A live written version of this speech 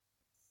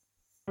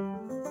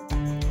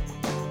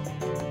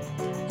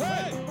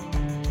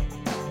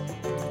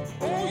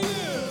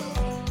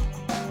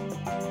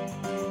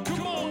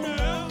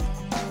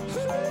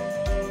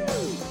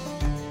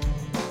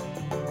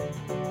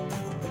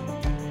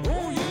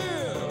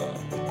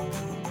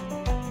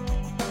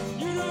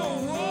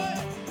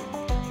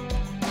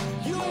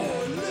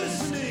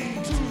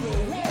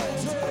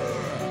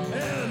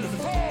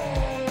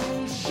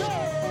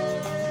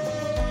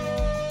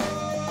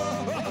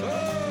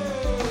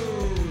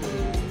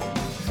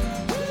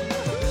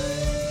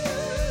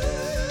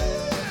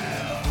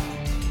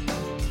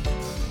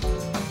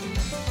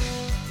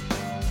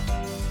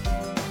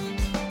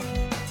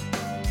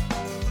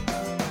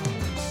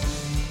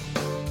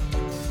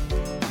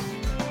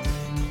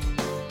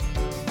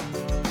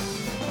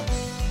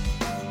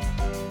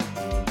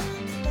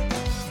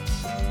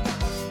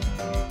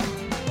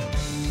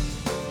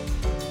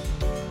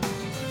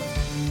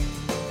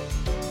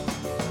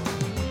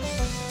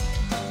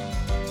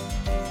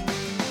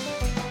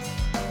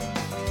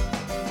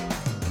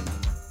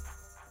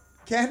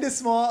Candace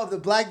Small of the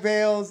Black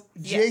Veils,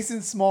 Yes.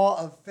 Jason Small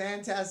of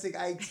Fantastic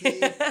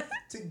IT.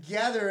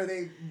 Together,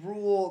 they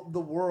rule the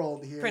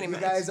world here. Pretty you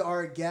much. guys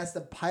are guests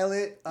of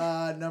pilot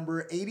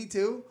number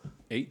 82.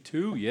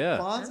 8-2, yeah.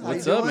 Fonz, how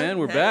What's you up, doing? man?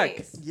 We're Nice.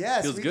 back.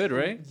 Yes. Feels good,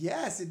 right?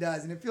 Yes, it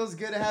does. And it feels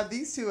good to have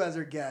these two as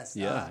our guests.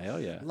 Yeah, hell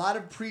yeah. A lot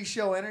of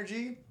pre-show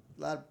energy,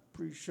 a lot of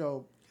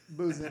pre-show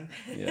boozing,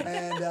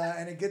 Yeah.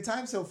 and a good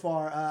time so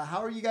far. How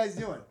are you guys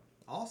doing?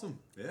 Awesome.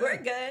 Yeah. We're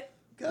good.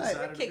 Good. Excited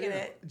We're to be kicking here.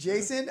 it.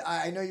 Jason,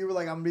 I know you were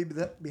like, I'm going to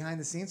be behind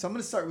the scenes, so I'm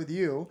going to start with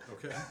you.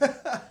 Okay.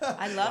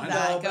 I love No,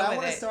 that. but I Go want to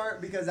with it. start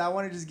because I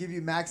want to just give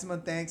you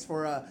maximum thanks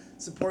for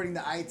supporting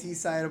the IT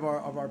side of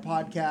our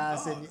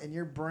podcast, and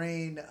your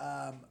brain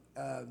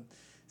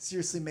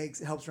seriously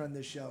helps run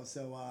this show.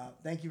 So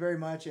thank you very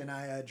much, and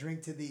I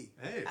drink to thee.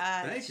 Hey,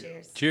 thank you.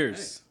 Cheers.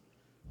 Cheers.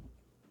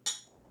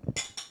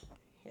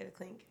 Hear the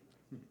clink.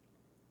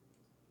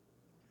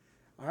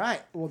 All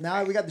right. Well,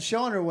 now we got the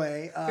show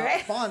underway.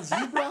 Great. Fonz,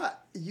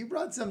 you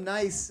brought some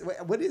nice.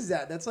 What is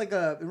that? That's like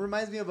it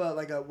reminds me of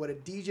what a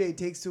DJ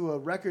takes to a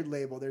record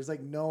label. There's like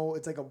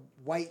it's like a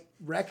white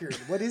record.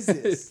 What is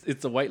this?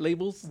 It's the white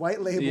labels.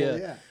 White label.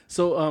 Yeah.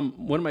 So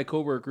one of my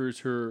coworkers,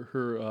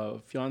 her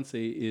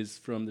fiance is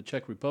from the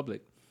Czech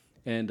Republic,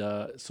 and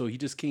so he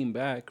just came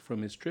back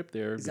from his trip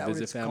there Is to that what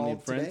visit it's family and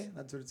called friends. today?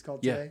 That's what it's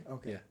called Yeah. today.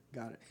 Okay. Yeah.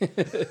 Got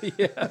it.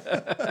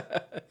 Yeah.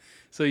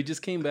 So he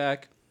just came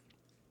back,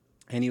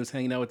 and he was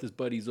hanging out with his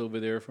buddies over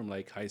there from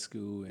like high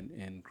school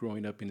and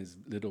growing up in his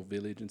little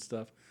village and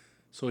stuff.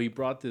 So he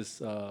brought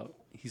this. I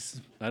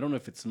don't know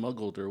if it's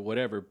smuggled or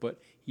whatever, but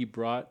he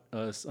brought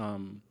us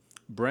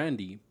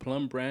brandy,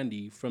 plum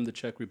brandy from the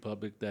Czech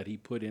Republic that he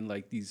put in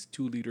like these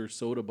 2-liter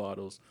soda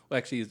bottles. Well,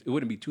 actually, it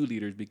wouldn't be 2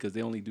 liters because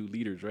they only do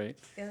liters, right?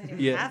 They only do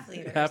Yeah, half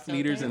liters. half don't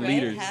liters they? and Right?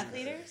 liters. Half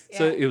liters? Yeah.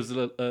 So it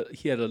was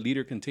he had a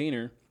liter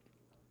container.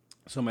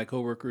 So my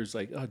coworker is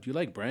like, "Oh, do you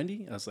like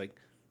brandy?" I was like,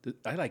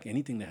 "I like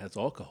anything that has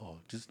alcohol."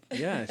 Just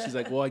yeah. She's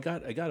like, "Well, I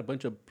got a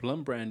bunch of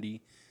plum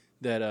brandy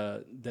that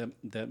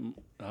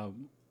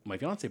my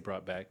fiance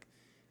brought back."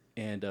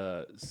 And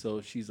so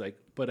she's like,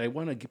 "But I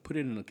want to put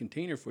it in a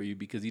container for you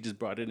because he just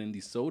brought it in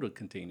these soda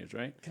containers,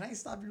 right?" Can I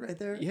stop you right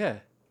there? Yeah.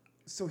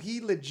 So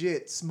he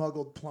legit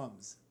smuggled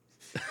plums.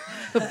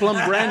 Plum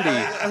brandy.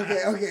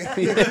 Okay.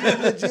 He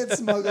legit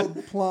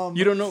smuggled plum.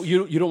 You don't know.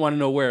 You don't want to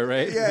know where,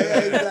 right? Yeah,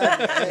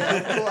 exactly.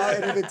 Hey, cool.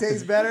 And if it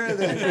tastes better,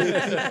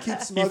 then keep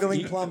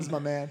smuggling plums, my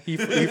man. He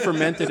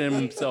fermented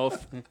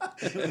himself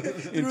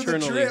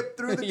internally.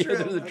 Through the Yeah, trip.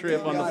 through the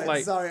trip on the Got it.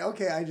 flight. Sorry.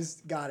 Okay, I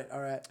just got it.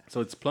 All right. So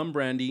it's plum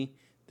brandy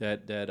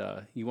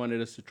that he wanted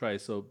us to try.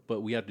 So,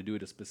 but we have to do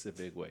it a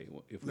specific way.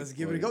 Let's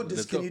give it a go.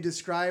 Can you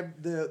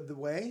describe the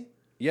way?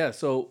 Yeah.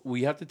 So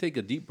we have to take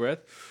a deep breath,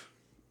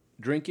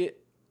 drink it,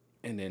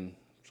 and then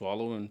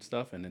swallow and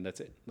stuff, and then that's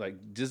it.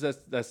 Like just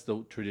that's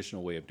the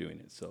traditional way of doing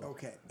it. So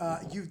Okay.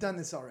 You've done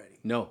this already.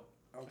 no,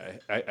 Okay.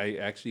 I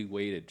actually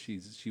waited.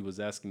 She was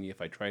asking me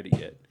if I tried it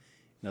yet,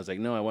 and I was like,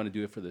 no, I want to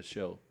do it for the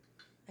show.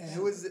 And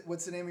who is it?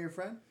 What's the name of your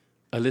friend?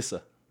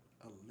 Alyssa.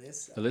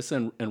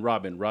 Alyssa. And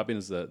Robin. Robin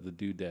is the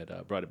dude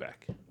that brought it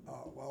back.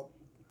 Oh, well,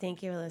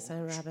 Thank you, Alyssa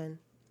and Robin.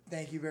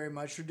 thank you very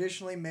much.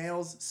 Traditionally,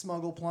 males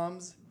smuggle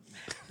plums.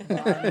 I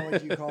don't know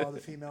what you call the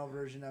female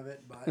version of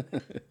it, but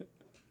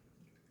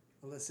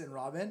Alyssa and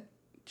Robin.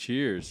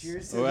 Cheers.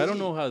 Cheers to I don't thee.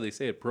 know how they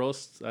say it.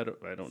 Prost. I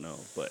don't know,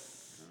 but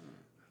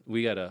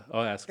we gotta.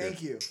 I'll ask her.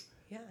 Thank you.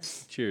 Yeah.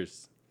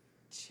 Cheers.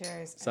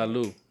 Cheers.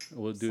 Salud.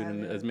 We'll do it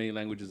in Salud. as many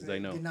languages as I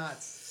know. Good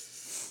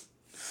nuts.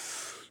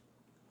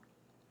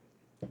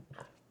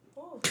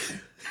 Oh.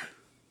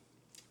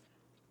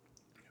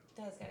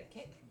 That's got a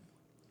kick.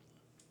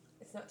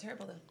 It's not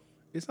terrible though.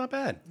 It's not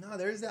bad. No,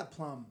 there is that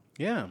plum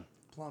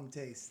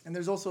taste, and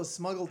there's also a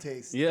smuggle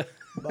taste. Yeah.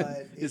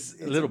 But It's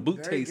a little boot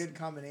very taste. good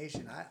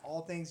combination.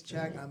 All things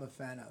Czech, I'm a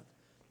fan of.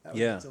 That was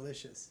Yeah.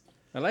 delicious.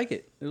 I like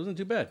it. It wasn't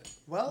too bad.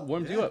 Well,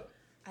 Warms you yeah. up.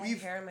 I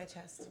have hair on my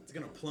chest. It's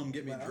gonna plum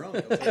get me drunk.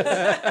 I'll tell you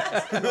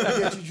that.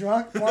 get you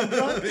drunk, plum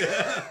drunk.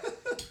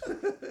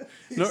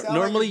 You sound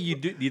Normally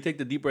like you take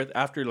the deep breath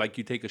after like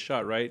you take a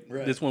shot, right?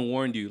 Right. This one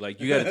warned you like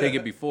you got to take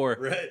it before,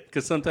 Right.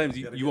 Because sometimes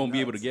Gotta you get won't be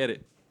able to nuts. get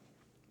it.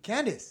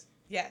 Candace,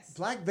 Yes.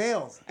 Black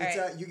Veils. All It's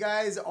right. you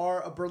guys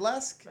are a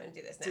burlesque. I'm gonna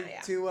do this now.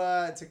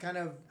 Yeah. To kind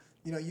of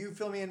you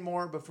fill me in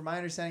more, but from my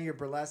understanding, you're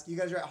burlesque. You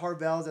guys are at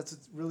Harvell's. That's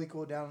what's really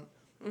cool down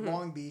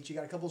Long Beach. You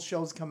got a couple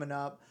shows coming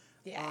up.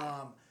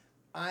 Yeah.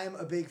 I'm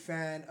a big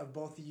fan of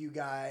both of you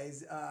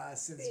guys.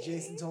 Since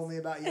Jason told me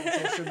about you on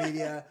social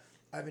media,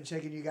 I've been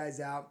checking you guys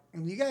out.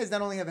 And you guys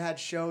not only have had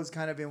shows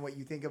kind of in what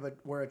you think of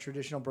where a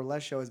traditional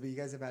burlesque show is, but you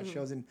guys have had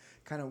shows in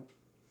kind of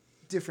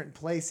different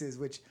places,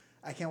 which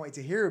I can't wait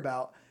to hear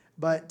about.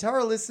 But tell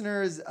our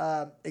listeners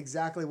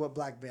exactly what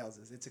Black Veils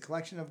is. It's a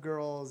collection of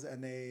girls,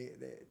 and they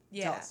tell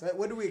Yeah. us.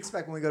 What do we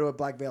expect when we go to a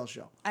Black Veils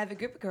show? I have a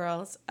group of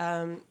girls.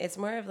 It's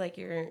more of like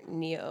your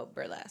neo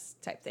burlesque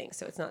type thing.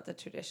 So it's not the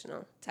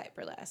traditional type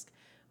burlesque.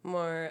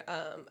 More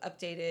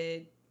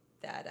updated,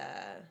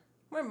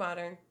 more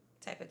modern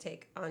type of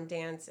take on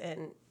dance.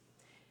 And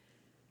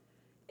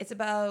it's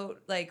about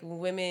like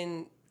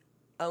women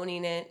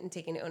owning it and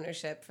taking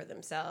ownership for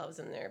themselves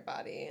and their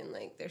body and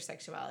like their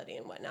sexuality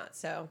and whatnot.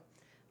 So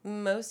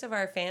most of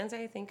our fans,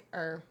 I think,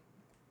 are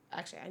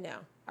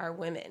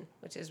women,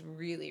 which is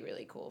really,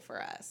 really cool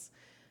for us.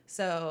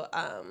 So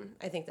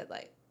I think that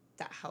like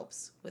that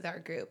helps with our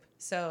group.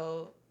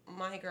 So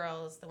my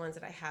girls, the ones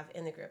that I have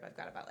in the group, I've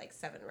got about like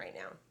 7 right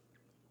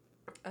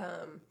now.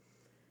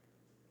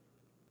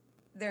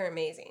 They're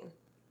amazing.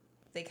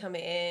 They come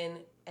in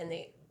and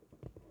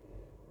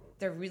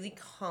they're really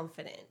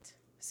confident.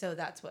 So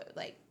that's what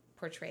like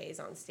portrays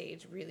on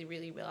stage really,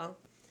 really well.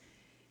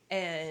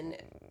 And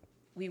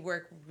we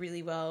work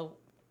really well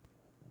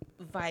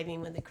vibing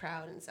with the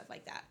crowd and stuff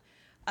like that.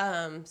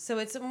 So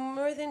it's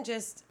more than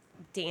just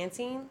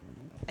dancing,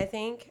 I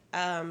think.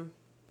 I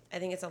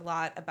think it's a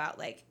lot about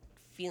like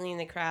feeling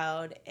the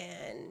crowd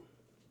and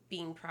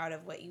being proud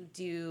of what you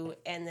do.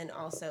 And then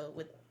also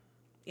with,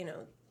 you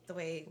know, the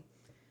way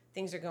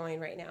things are going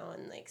right now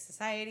in like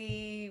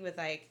society with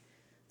like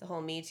the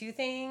whole Me Too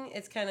thing.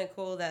 It's kind of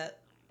cool that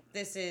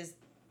this is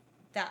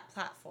that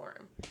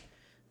platform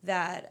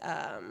that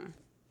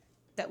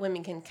that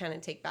women can kind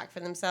of take back for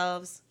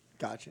themselves.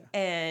 Gotcha.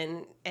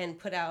 And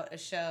put out a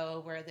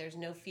show where there's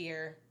no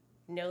fear,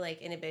 no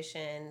like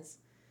inhibitions,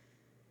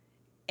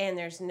 and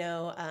there's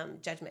no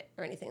judgment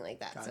or anything like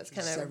that. Gotcha. So it's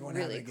kind Just of everyone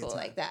having really a good cool time.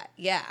 like that.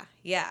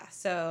 Yeah.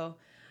 So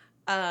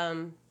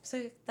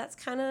so that's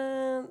kind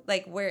of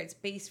like where it's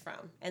based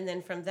from. And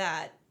then from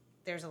that,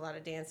 there's a lot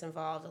of dance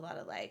involved, a lot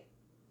of like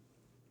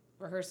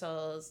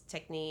rehearsals,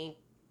 technique,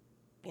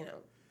 you know,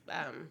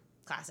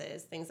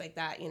 classes, things like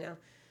that, you know.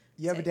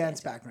 You have a So,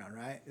 dance background,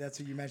 right? That's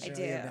what you mentioned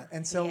I earlier. do.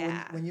 And so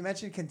Yeah. when you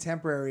mentioned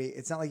contemporary,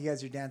 it's not like you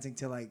guys are dancing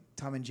to like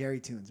Tom and Jerry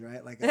tunes,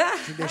 right? Like a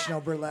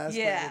traditional burlesque.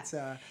 Yeah. Like it's,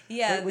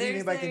 Yeah, what do you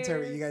mean by there's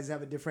contemporary? You guys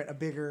have a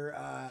bigger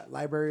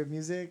library of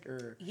music,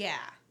 or? Yeah.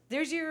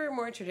 There's your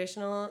more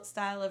traditional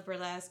style of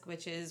burlesque,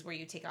 which is where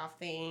you take off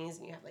things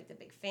and you have like the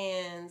big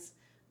fans,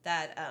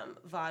 that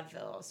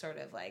vaudeville sort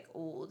of like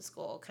old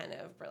school kind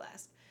of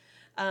burlesque.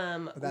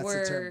 That's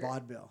the term,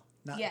 vaudeville,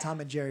 not Yeah.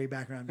 Tom and Jerry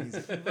background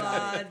music.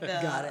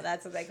 Vaudeville. Got it.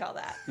 That's what they call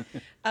that,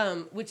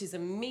 which is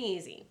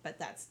amazing. But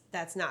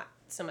that's not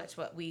so much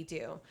what we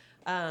do.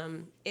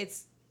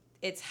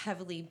 It's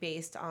heavily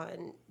based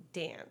on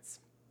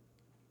dance,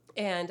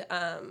 and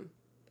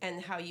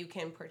how you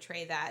can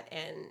portray that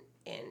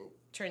and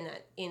turn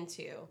that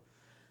into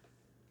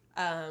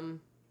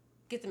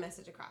get the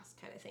message across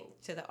kind of thing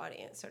to the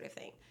audience sort of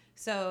thing.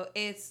 So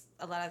it's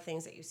a lot of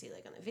things that you see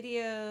like on the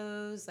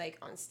videos, like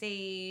on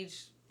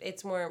stage.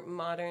 It's more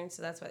modern,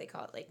 so that's why they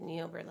call it like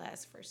neo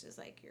burlesque versus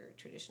like your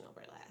traditional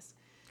burlesque.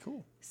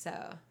 Cool. So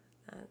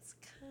that's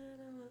kind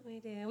of what we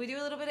do. We do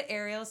a little bit of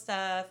aerial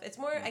stuff. It's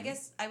more, I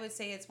guess I would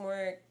say it's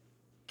more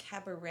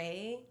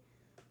cabaret.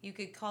 You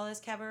could call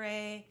us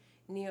cabaret,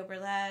 neo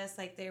burlesque.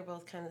 Like they're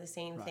both kind of the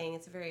same thing.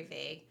 It's very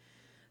vague.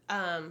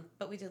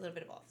 But we do a little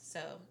bit of both.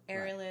 So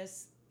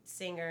aerialists,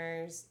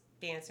 singers,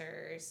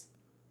 dancers.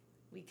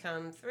 We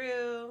come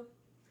through.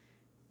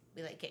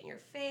 We like get in your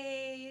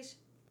face,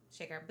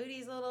 shake our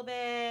booties a little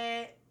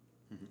bit.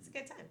 It's a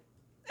good time.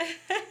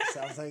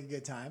 Sounds like a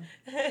good time.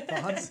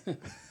 Thoughts?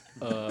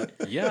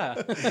 Yeah.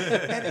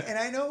 and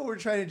I know what we're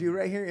trying to do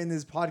right here in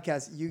this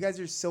podcast. You guys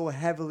are so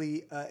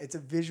heavily, it's a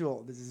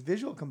visual. This is a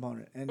visual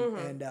component,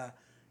 and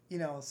you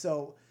know,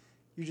 so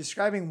you're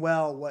describing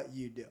well what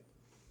you do.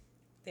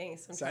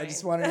 Thanks. I'm So trying. I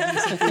just wanted to give you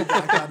some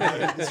feedback on that.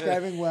 You're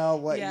describing well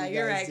what you yeah, guys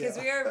you're right, do. because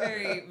we are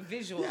very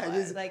visual. Yeah,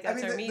 just- like I that's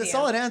mean, our the medium.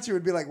 solid answer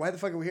would be like, why the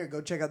fuck are we here?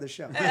 Go check out the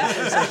show. On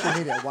social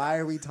media. Why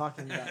are we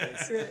talking about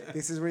this?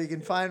 This is where you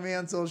can find me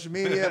on social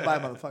media. Bye,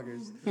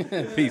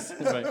 motherfuckers. Peace.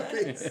 Right.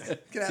 Peace.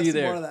 Can I have See you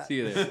some more there. of that? See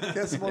you there.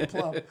 Get some more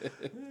plum.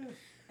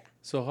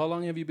 So how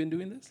long have you been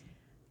doing this?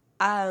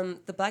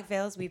 The Black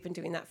Veils, we've been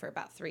doing that for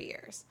about 3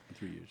 years.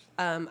 3 years.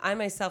 I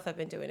myself have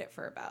been doing it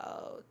for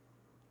about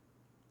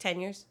 10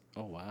 years.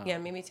 Oh wow. Yeah,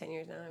 maybe 10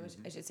 years now.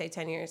 I should say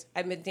 10 years.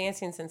 I've been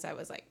dancing since I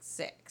was like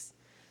 6.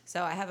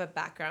 So I have a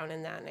background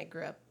in that, and I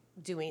grew up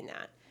doing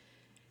that.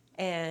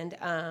 And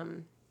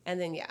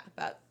then, yeah,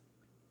 about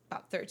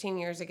 13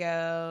 years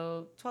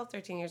ago, 12,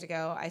 13 years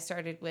ago, I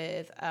started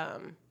with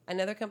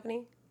another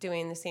company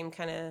doing the same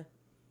kind of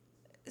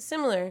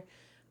similar,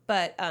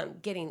 but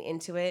getting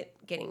into it,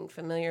 getting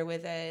familiar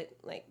with it,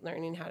 like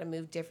learning how to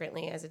move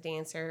differently as a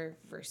dancer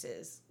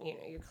versus, you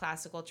know, your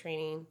classical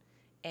training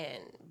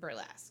and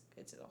burlesque.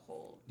 It's a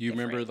whole Do you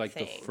remember different like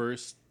thing. the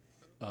first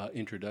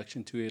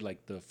introduction to it,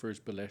 like the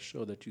first burlesque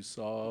show that you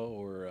saw,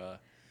 or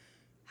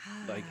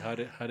like how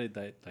did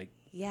that like?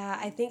 Yeah,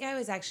 I think I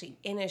was actually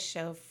in a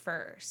show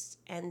first,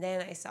 and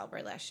then I saw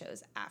burlesque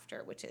shows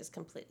after, which is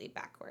completely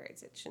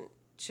backwards. It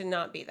should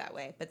not be that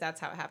way, but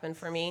that's how it happened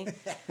for me.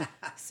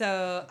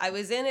 So I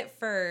was in it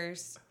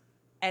first,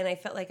 and I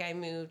felt like I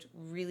moved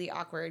really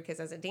awkward because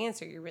as a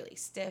dancer, you're really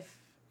stiff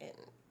and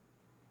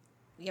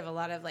you have a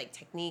lot of like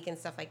technique and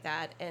stuff like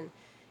that, and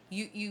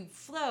you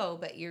flow,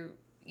 but you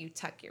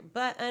tuck your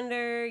butt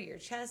under, your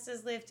chest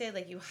is lifted,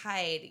 like you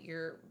hide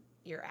your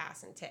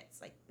ass and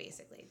tits, like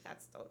basically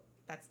that's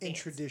that's In dance.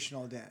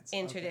 traditional dance.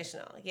 In Okay.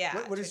 traditional, yeah.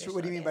 What do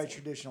you mean by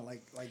dancing. traditional?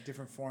 Like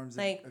different forms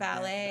Like of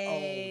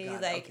ballet, dance? Oh,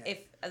 got it. like Okay.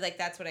 if like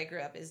that's what I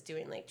grew up is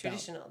doing, like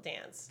traditional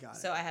dance. Got it.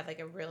 So I have like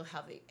a real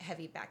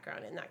heavy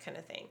background in that kind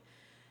of thing.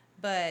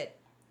 But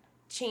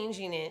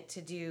changing it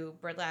to do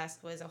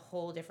burlesque was a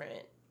whole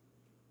different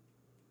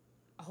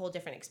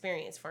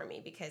experience for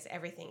me, because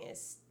everything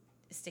is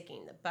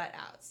sticking the butt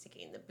out,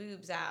 sticking the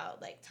boobs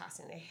out, like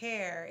tossing the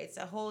hair. It's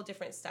a whole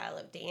different style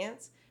of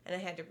dance, and I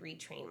had to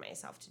retrain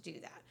myself to do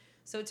that.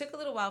 So it took a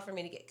little while for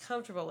me to get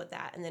comfortable with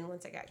that, and then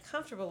once I got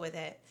comfortable with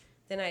it,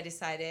 then I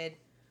decided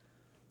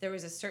there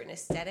was a certain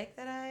aesthetic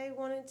that I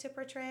wanted to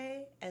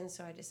portray, and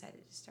so I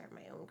decided to start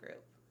my own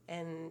group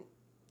and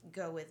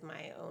go with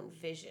my own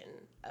vision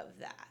of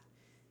that.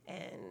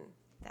 And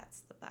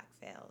that's the Black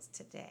Veils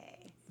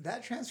today.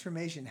 That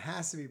transformation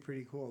has to be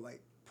pretty cool.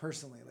 Like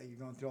personally, like you're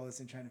going through all this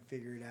and trying to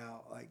figure it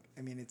out. Like,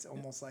 I mean, it's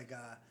almost like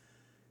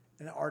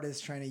an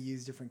artist trying to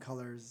use different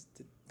colors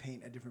to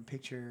paint a different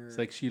picture. It's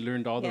like she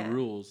learned all the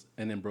rules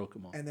and then broke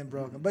them all. And then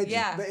broke them. But,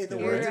 Yeah, but in the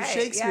you're words of right.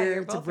 Yeah, Shakespeare,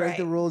 you're to both break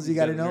the right. rules, you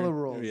got to gotta know the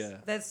learn- rules. Yeah.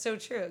 That's so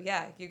true.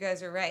 Yeah, you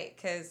guys are right,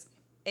 because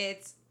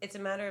it's a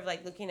matter of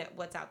like looking at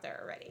what's out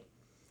there already,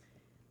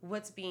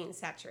 what's being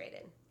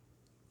saturated,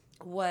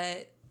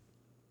 what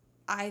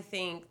I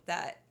think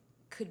that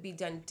could be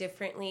done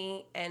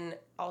differently, and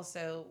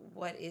also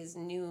what is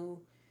new,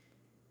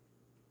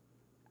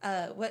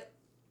 what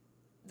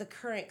the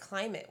current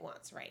climate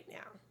wants right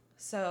now.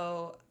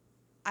 So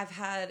I've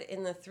had,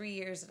 in the 3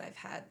 years that I've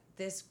had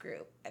this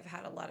group, I've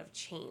had a lot of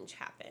change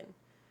happen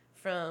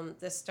from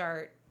the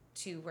start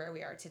to where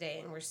we are today,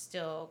 and we're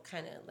still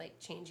kind of like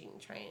changing,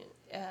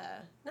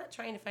 not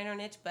trying to find our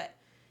niche, but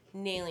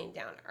nailing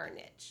down our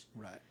niche.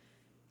 Right.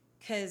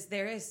 Because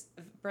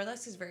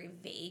burlesque is very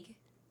vague.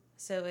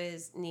 So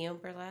is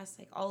neo-burlesque.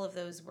 Like, all of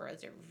those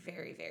words are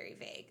very, very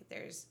vague.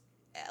 There's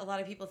a lot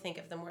of people think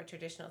of the more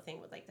traditional thing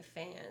with like the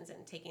fans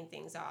and taking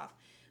things off,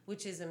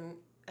 which is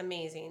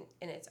amazing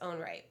in its own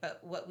right.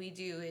 But what we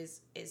do is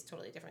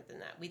totally different than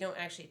that. We don't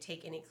actually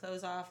take any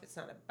clothes off. It's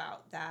not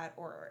about that,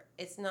 or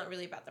it's not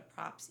really about the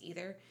props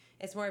either.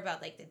 It's more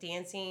about like the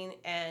dancing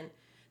and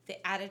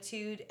the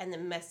attitude and the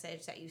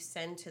message that you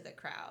send to the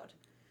crowd.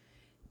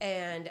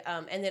 And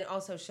then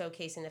also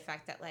showcasing the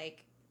fact that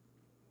like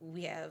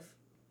we have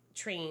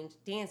trained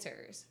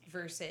dancers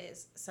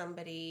versus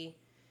somebody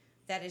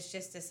that has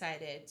just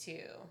decided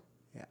to,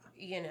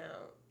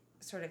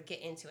 sort of get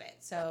into it.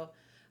 So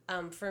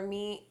for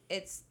me,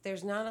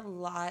 there's not a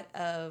lot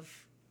of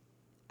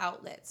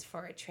outlets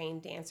for a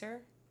trained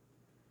dancer.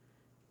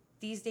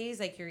 These days,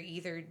 like, you're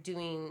either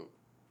doing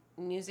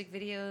music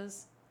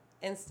videos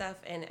and stuff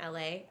in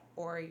LA,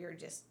 or you're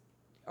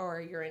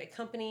in a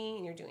company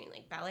and you're doing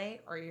like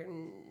ballet, or you're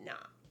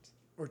not.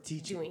 Or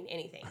teaching. Doing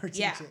anything. Or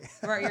teaching.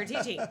 Or you're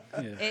teaching.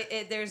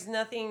 Yeah. There's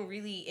nothing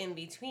really in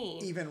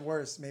between. Even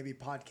worse, maybe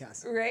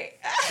podcasting. Right?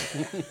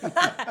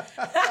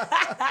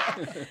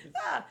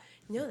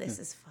 No, this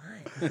is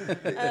fun.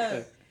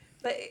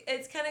 But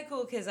it's kind of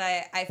cool because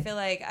I feel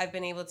like I've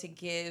been able to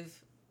give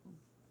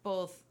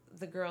both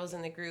the girls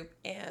in the group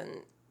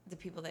and the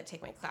people that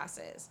take my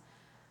classes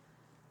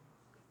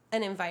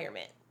an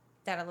environment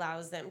that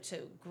allows them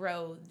to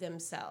grow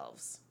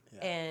themselves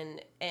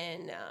and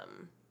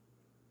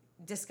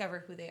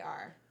discover who they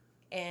are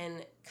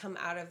and come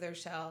out of their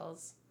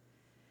shells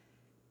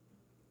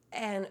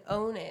and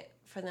own it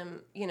for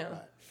them,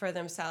 for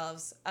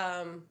themselves,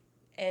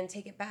 and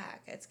take it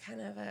back. It's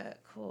kind of a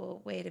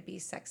cool way to be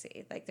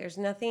sexy. Like, there's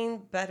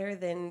nothing better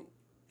than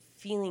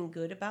feeling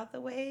good about the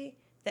way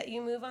that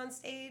you move on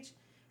stage.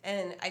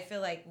 And I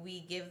feel like we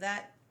give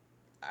that,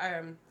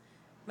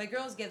 my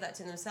girls give that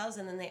to themselves,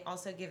 and then they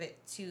also give it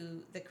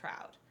to the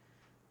crowd,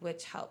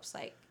 which helps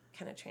like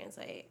kind of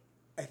translate.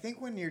 I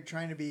think when you're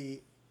trying to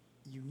be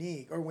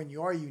unique, or when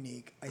you are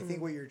unique, I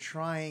think what you're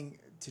trying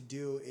to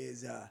do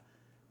is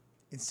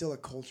instill a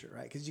culture,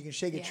 right? Because you can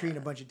shake a tree and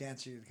a bunch of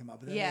dancers come up,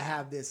 but then they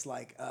have this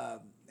like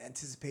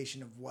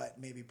anticipation of what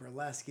maybe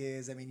burlesque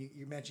is. I mean,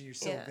 you mentioned you're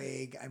so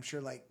vague. I'm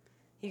sure like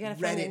You gotta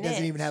find your Reddit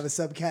doesn't niche. even have a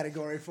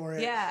subcategory for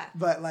it. Yeah.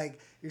 But like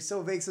you're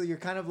so vague, so you're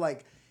kind of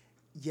like,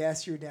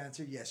 yes, you're a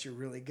dancer. Yes, you're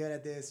really good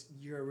at this.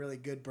 You're a really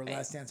good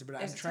burlesque dancer. But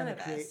There's I'm a trying ton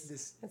to of create us.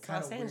 this It's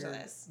kind Los of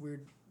Angeles.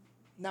 weird,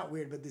 not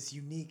weird, but this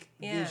unique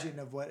vision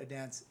of what a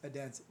dance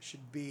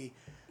should be.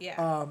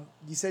 Yeah.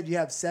 You said you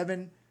have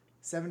seven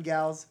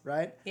gals,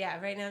 right?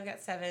 Yeah, right now I've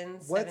got seven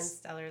What's-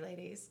 stellar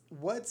ladies.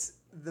 What's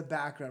the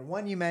background?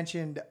 One, you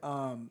mentioned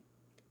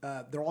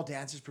they're all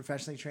dancers,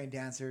 professionally trained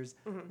dancers,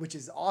 which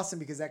is awesome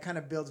because that kind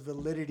of builds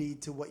validity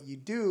to what you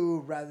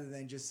do rather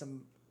than just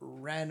some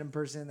random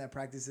person that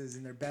practices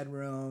in their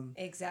bedroom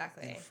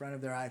Exactly. in front of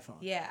their iPhone.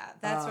 Yeah,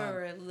 that's where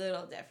we're a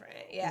little different.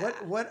 Yeah.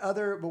 What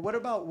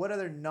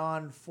other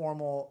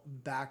non-formal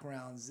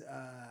backgrounds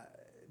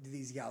do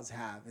these gals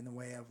have in the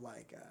way of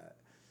like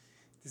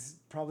this is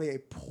probably a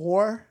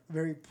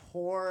very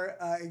poor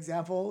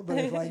example, but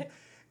if like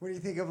when you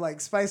think of like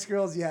Spice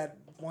Girls, you had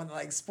one that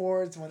liked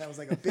sports, one that was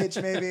like a bitch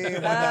maybe,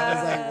 one that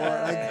was like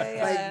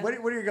war.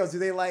 Like what are your girls? Do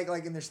they like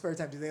in their spare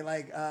time? Do they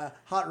like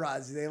hot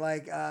rods? Do they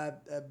like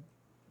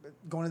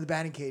going to the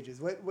batting cages?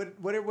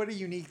 What are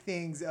unique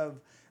things of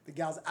the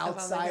gals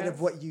outside of girls?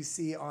 what you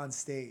see on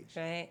stage?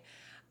 Right.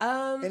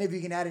 And if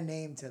you can add a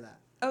name to that.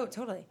 Oh,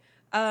 totally.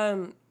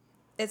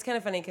 It's kind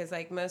of funny because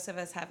like most of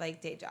us have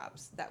like day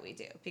jobs that we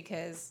do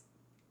because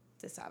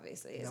this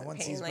obviously No isn't one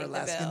paying sees like the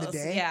burlesque in the bills.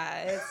 day?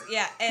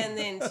 Yeah, and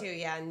then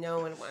too, no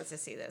one wants to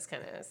see this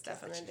kind of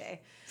stuff in the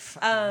day.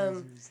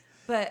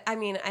 But I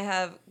mean, I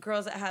have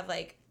girls that have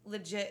like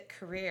legit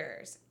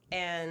careers,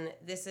 and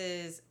this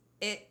is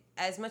it.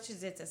 As much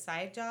as it's a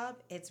side job,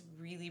 it's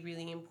really,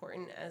 really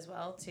important as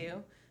well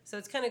too. So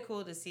it's kind of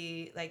cool to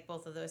see like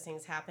both of those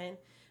things happen.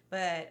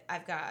 But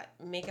I've got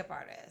makeup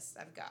artists,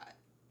 I've got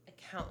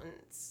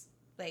accountants,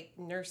 like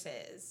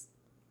nurses,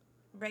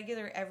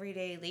 regular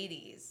everyday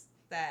ladies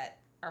that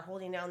are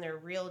holding down their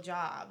real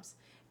jobs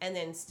and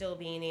then still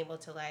being able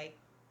to like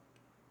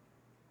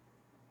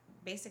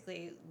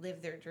basically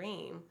live their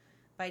dream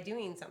by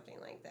doing something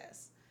like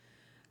this.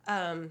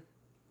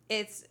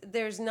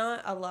 There's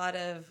not a lot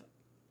of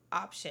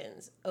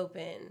options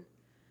open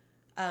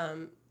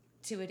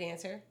to a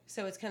dancer,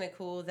 so it's kind of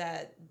cool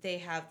that they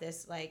have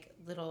this like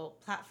little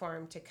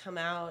platform to come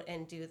out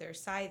and do their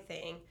side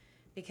thing,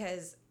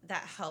 because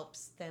that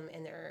helps them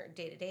in their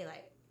day-to-day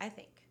life. I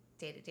think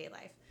day-to-day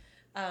life,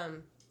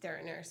 they're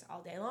a nurse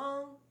all day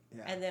long,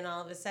 and then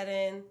all of a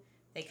sudden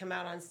they come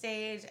out on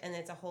stage and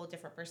it's a whole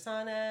different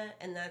persona,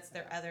 and that's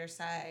their other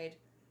side,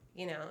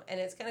 and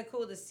it's kind of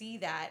cool to see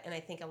that. And I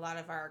think a lot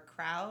of our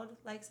crowd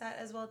likes that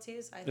as well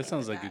too. So I That think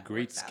sounds like a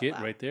great works out skit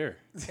well. right there.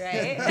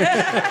 Right?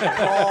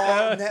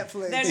 Call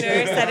Netflix. The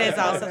nurse that is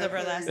also the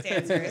burlesque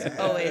dancer is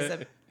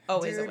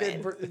always a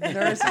Dude, win.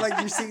 nurse, like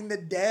you're seeing the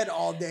dead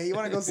all day. You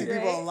want to go see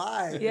people Right?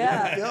 alive.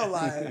 Yeah. You wanna feel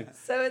alive.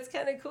 So it's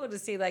kind of cool to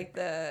see like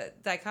the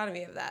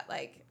dichotomy of that,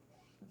 like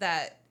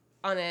that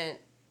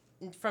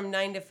from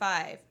 9 to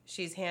 5,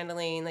 she's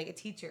handling like a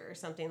teacher or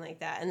something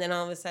like that, and then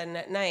all of a sudden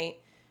at night,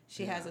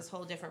 she has this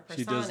whole different persona.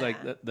 She does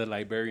like the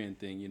librarian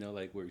thing,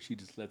 like where she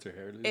just lets her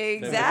hair loose.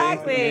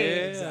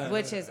 Exactly, Yeah.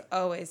 which is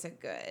always a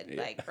good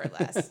like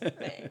burlesque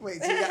thing.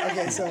 Wait,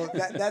 so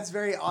that's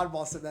very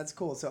oddball stuff. That's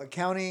cool. So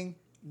accounting,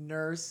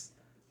 nurse,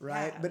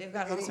 right? Yeah, we've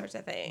got all sorts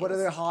of things. What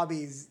other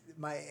hobbies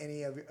might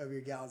any of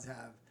your gals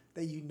have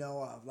that you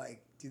know of?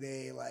 Like, do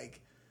they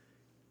like?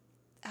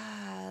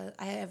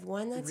 I have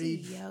one that's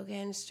Read. a yoga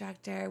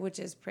instructor, which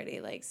is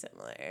pretty like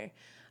similar.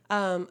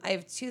 I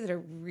have two that are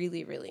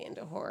really, really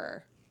into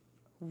horror.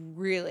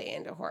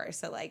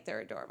 So like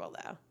they're adorable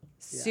though.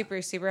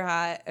 Super, super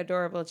hot,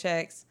 adorable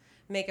chicks,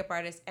 makeup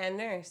artist and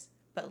nurse,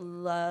 but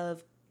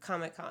love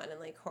Comic-Con and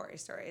like horror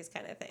stories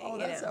kind of thing. Oh,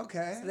 that's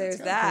okay. So there's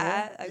That's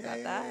that. kinda cool. I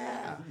got that.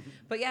 Yeah.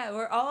 But yeah,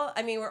 we're all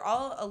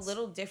a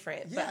little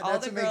different. Yeah, but all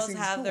that's the what makes girls things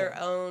have cool. their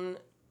own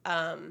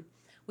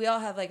we all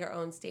have like our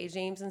own stage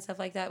names and stuff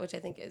like that, which I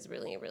think is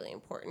really, really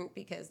important,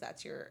 because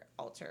that's your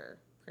alter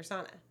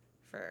persona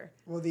for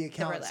The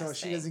accountant, so burlesque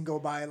she thing. doesn't go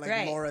by like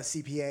Right. Laura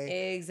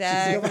CPA.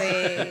 Exactly.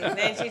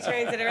 Then she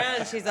turns it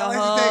around. She's a I like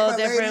to whole thank my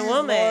different ladies,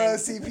 woman. Laura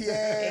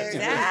CPA.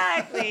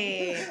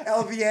 Exactly.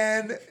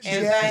 LVN. And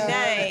Jen.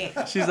 by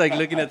night. She's like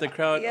looking at the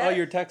crowd. Yeah. Oh,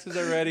 your taxes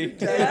are ready.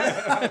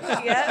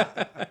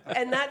 Yep.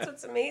 And that's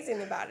what's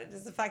amazing about it,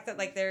 is the fact that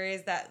like there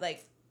is that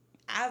like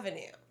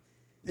avenue.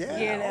 Yeah,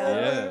 You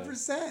know?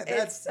 100%.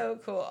 It's so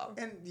cool.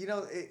 And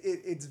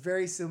it's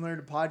very similar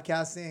to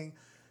podcasting,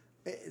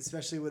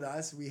 especially with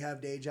us. We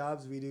have day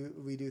jobs. We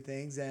do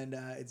things, and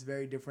it's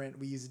very different.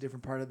 We use a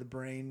different part of the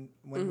brain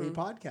when we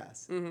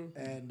podcast,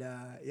 and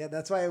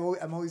that's why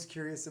I'm always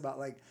curious about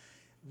like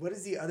what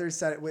is the other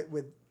side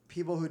with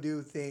people who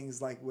do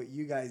things like what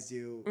you guys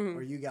do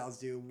or you gals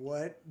do.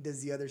 What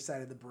does the other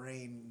side of the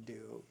brain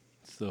do?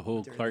 It's the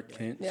whole Clark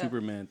Kent Yeah.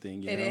 Superman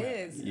thing. It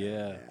is.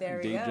 Yeah.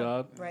 There we Day go.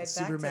 job. Right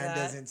Superman back to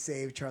that. doesn't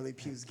save Charlie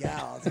Pugh's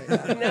gals.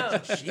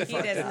 No, She he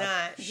fucked does up.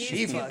 not. She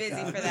He's too fucked busy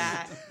up. for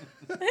that.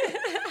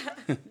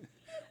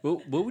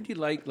 Well, what would you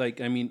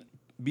like? I mean,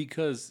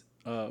 because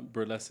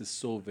burlesque is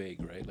so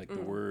vague, right? Like the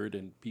word,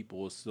 and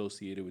people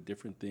associate it with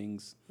different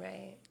things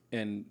Right.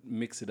 and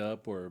mix it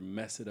up or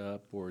mess it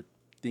up or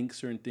think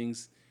certain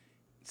things.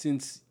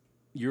 Since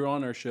you're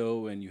on our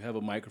show and you have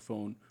a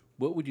microphone,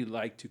 what would you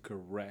like to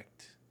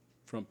correct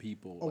from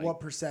people? Or what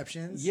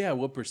perceptions? Yeah,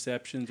 what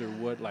perceptions, or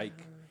what like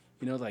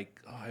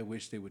I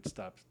wish they would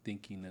stop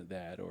thinking of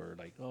that, or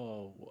like,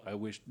 oh, I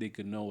wish they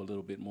could know a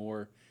little bit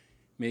more.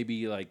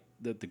 Maybe like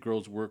that the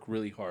girls work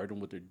really hard on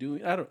what they're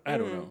doing. I don't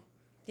know.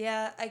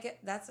 Yeah, I get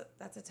that's a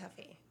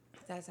toughie.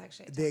 That's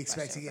actually a tough They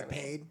expect to question get for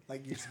me. paid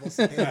like you're supposed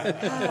to pay.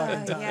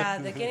 fucking time. Yeah,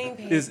 the getting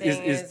paid Is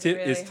thing is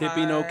really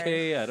tipping hard.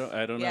 okay? I don't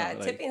know. Yeah,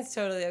 like, tipping's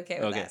totally okay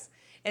with Okay. us.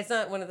 It's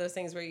not one of those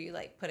things where you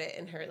like put it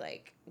in her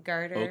like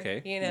garter.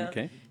 Okay, You know.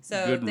 okay.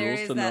 So Good there rules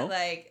is to that know.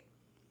 like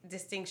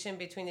distinction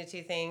between the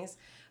two things.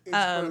 It's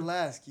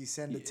burlesque. You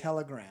send a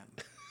telegram.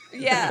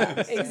 Yeah,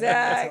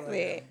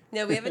 exactly.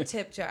 No, we have a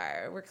tip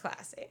jar. We're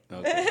classy.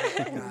 Okay.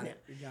 You got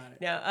it. You got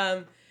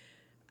it.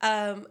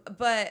 No,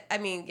 but I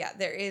mean, yeah,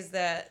 there is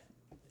that,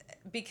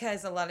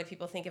 because a lot of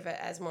people think of it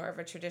as more of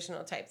a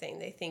traditional type thing.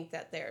 They think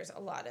that there's a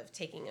lot of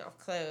taking off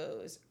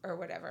clothes or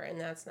whatever, and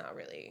that's not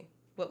really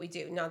what we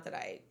do. Not that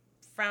I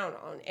frown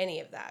on any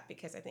of that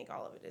because I think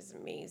all of it is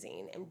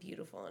amazing and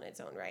beautiful in its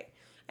own right.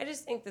 I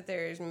just think that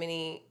there's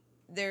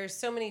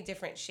so many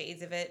different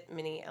shades of it,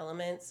 many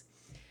elements.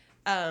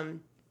 And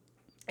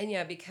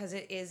yeah, because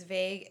it is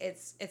vague,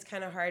 it's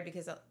kind of hard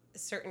because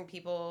certain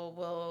people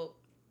will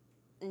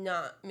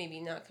maybe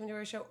not come to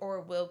our show or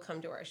will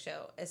come to our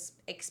show as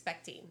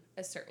expecting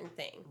a certain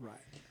thing. Right.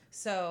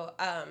 So,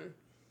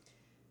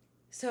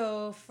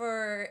 so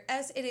for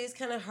us, it is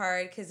kind of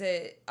hard because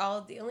the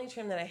only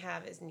term that I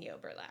have is neo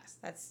burlesque.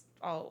 That's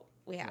all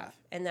we have, Right.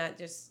 and that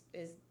just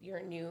is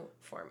your new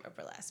form of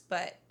burlesque.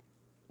 But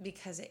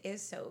because it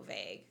is so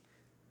vague,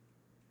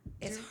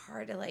 it's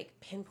hard to like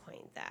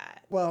pinpoint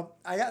that. Well,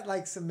 I got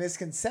like some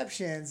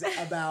misconceptions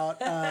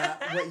about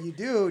what you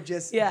do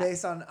just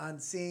based on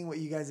seeing what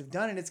you guys have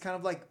done, and it's kind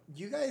of like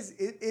you guys.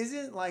 It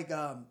isn't like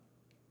your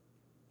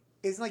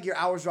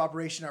hours of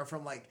operation are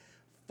from like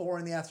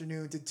 4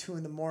 p.m. to 2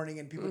 a.m,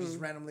 and people just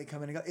randomly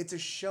come in and go. It's a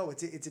show.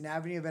 It's an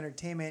avenue of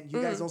entertainment.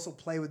 You guys also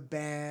play with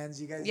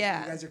bands. You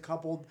guys are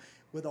coupled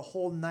with a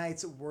whole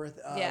night's worth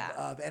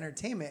of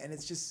entertainment, and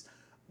it's just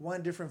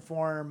one different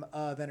form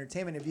of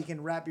entertainment. If you can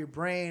wrap your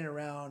brain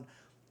around,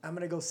 I'm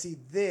gonna go see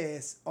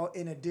this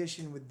in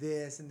addition with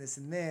this and this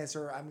and this,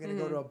 or I'm gonna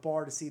go to a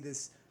bar to see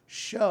this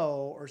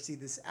show or see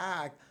this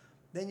act,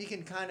 then you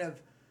can kind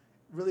of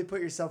really put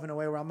yourself in a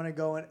way where I'm gonna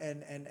go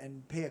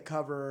and pay a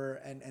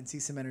cover and see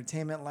some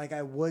entertainment like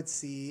I would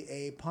see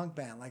a punk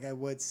band, like I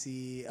would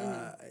see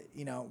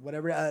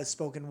whatever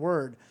spoken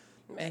word.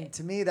 Right. And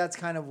to me, that's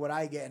kind of what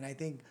I get. And I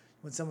think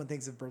when someone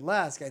thinks of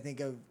burlesque, I think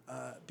of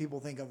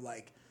people think of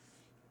like,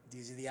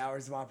 these are the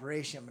hours of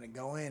operation. I'm going to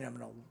go in. I'm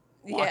going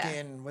to walk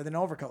in with an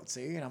overcoat,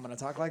 see, and I'm going to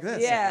talk like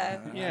this.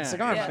 Yeah.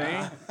 Cigar.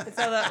 Yeah. It's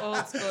all that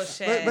old school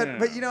shit. But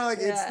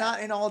it's not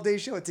an all day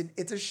show. It's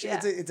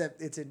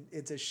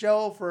a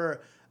show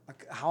for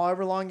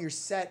however long your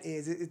set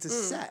is. It's a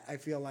set. I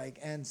feel like,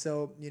 and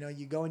so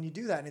you go and you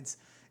do that, and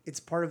it's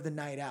part of the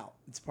night out.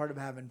 It's part of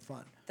having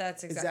fun.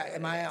 That's exactly.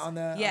 Am I on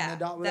the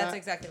dot with that's that?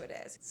 exactly what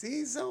it is.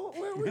 See, so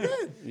we're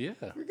good. Yeah.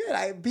 We're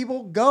good.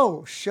 People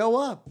go, show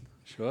up.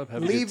 Show up,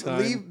 have a good time.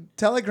 Leave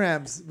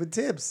telegrams with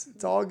tips.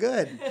 It's all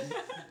good.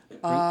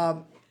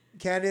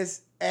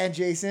 Candace and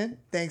Jason,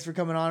 thanks for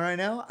coming on right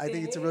now. I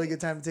think it's a really good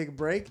time to take a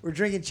break. We're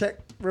drinking Czech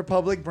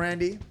Republic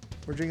brandy.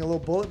 We're drinking a little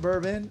Bullet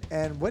bourbon.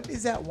 And what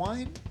is that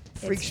wine?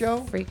 Freak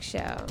Show? Freak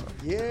Show.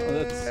 Yeah. Oh,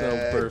 that's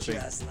so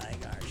perfect. Just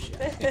like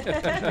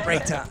our show.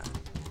 Break time.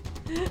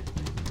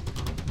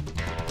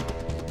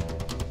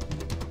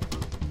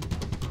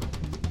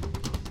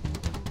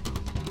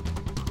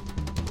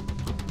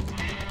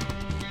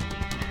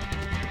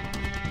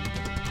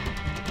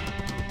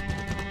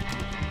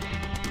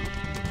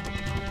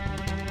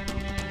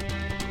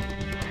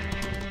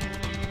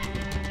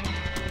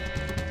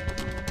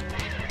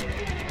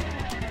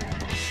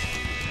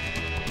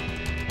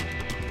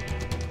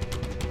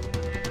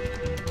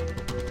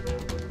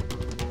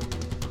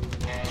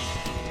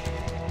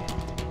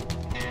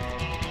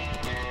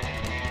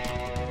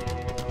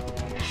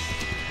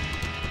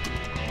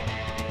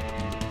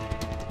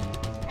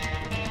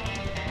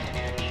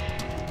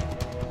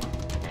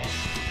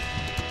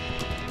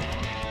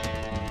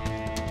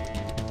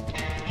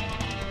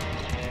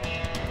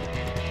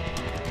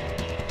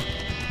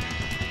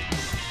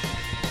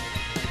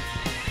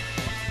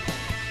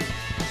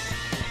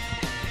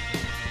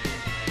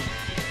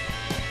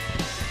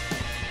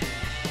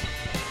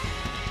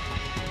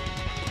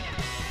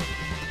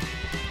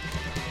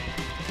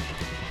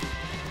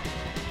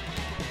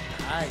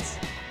 Nice.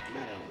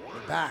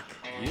 We're back.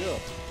 Yeah.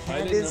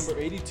 Pilot Candace-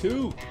 number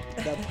 82.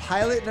 The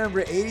pilot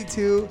number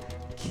 82,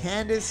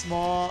 Candace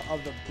Small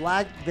of the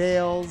Black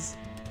Veils.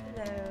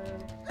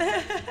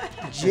 Hello.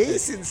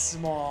 Jason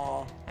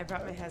Small, I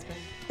brought my husband.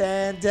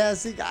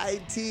 fantastic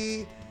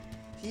IT.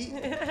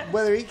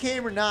 Whether he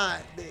came or not,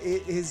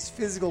 his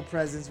physical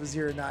presence was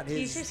here or not.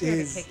 He's His just here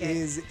to kick it.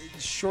 his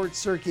short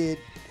circuit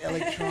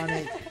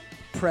electronic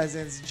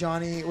presence.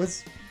 Johnny,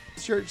 what's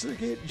short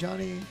circuit?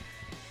 Johnny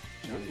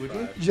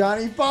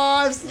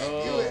Fives. I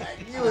knew it.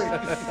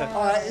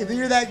 All right, if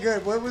you're that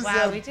good, what was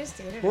Wow, we just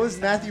dated. what was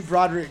ourselves. Matthew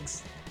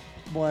Broderick's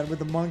one with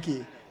the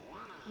monkey?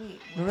 Wait,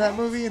 Remember that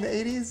movie in the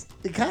 80s?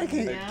 It kind of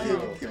came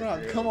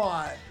out. Come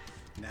on.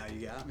 Now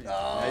you got me.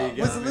 Oh, Now you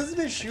got was me.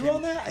 Elizabeth Shue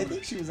on that? I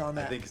think she was on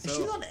that. I think so.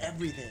 She's on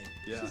everything.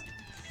 Yeah.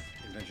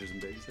 Adventures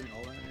in Babysitting,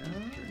 all that.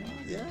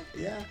 Yeah.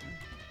 Yeah.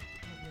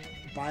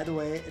 By the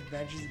way,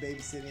 Adventures in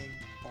Babysitting,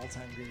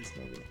 all-time greatest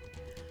movie.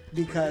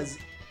 Because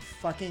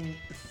fucking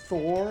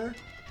Thor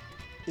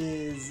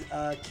is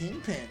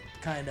Kingpin,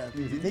 kind of.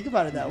 If you think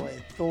about it that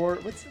way. Thor,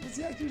 what's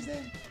the actor's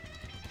name?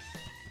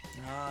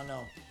 I don't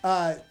know.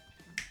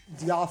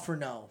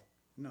 D'Onofrio.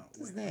 No. What's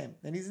his name?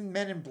 And he's in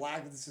Men in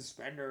Black with the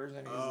suspenders,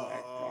 and he's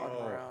like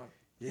walking around.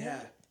 Yeah.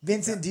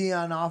 Vincent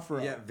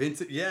D'Onofrio. Yeah.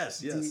 Vincent.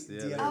 Yes. Yes. D-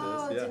 Yeah. D- there it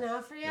Oh, is. Yeah.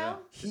 D'Onofrio? Yeah.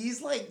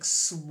 He's like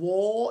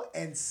swole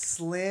and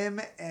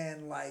slim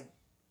and like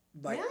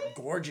like Really?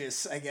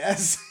 gorgeous, I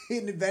guess,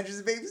 in Adventures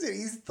in Babysitting.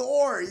 He's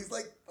Thor. He's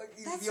like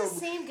he's That's the the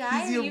same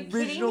guy? He's Are the you kidding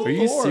original me?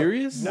 Are you Thor.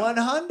 serious? One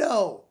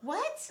hundo.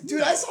 What?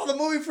 Dude, I saw the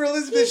movie for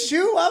Elizabeth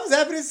Shue. I was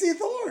happy to see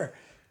Thor.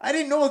 I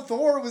didn't know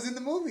Thor was in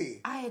the movie.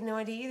 I had no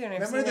idea either. And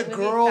I've Remember seen the that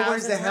movie girl 1,000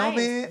 wears the times.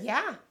 helmet?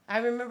 Yeah, I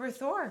remember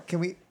Thor. Can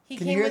we? He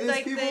can came you hear with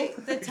this, like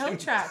people? the tow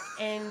truck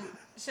and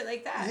shit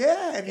like that.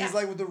 Yeah, and he's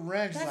like with the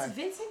wrench. That's like,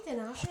 Vincent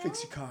D'Onofrio.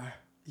 fix your car.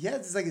 Yeah,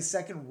 this is like his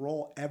second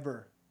role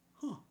ever.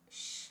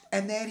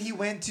 And then he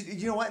went to,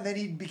 you know what? And then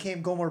he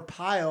became Gomer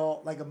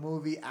Pyle, like a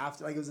movie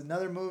after, like it was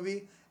another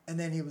movie, and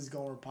then he was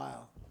Gomer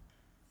Pyle.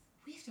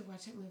 We have to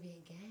watch that movie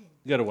again.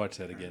 You got to watch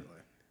that again.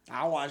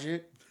 I'll watch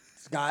it.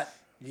 Scott,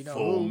 you know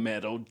Full who?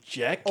 Metal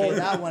Jacket. Oh,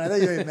 that one. I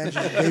thought you had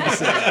mentioned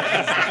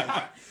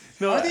Babysitter.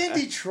 No, Are they in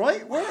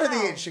Detroit? Where are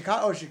they in?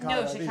 Chicago? Oh, Chicago.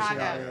 No, I think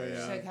Chicago.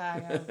 yeah.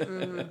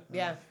 Chicago.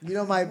 Yeah. You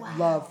know my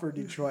love for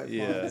Detroit.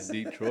 Yeah, Fonz.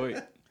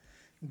 Detroit.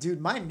 Dude,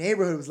 my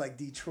neighborhood was like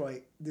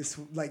Detroit this,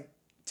 like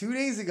 2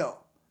 days ago.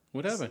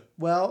 What happened?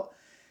 Well,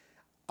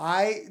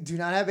 I do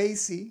not have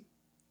AC.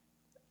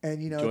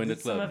 And, you know, Join the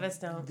this, club. Some of us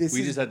don't. this We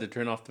is just had to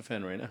turn off the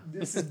fan right now.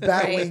 This is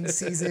Batwing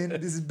season.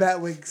 This is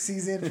Batwing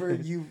season for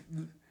you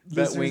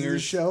listeners of the Batwingers.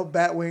 show,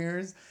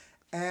 Batwingers.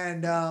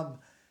 And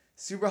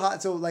super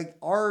hot. So like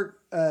our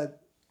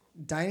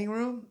dining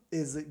room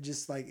is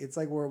just like, it's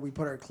like where we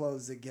put our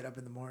clothes to get up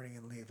in the morning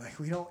and leave. Like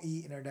we don't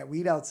eat in our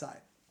we eat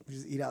outside. We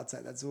just eat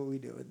outside. That's what we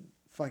do. And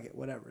fuck it,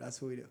 whatever. That's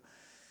what we do.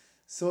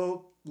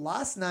 So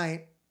last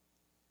night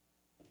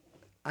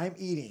I'm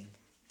eating.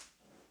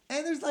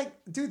 And there's like,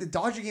 dude, the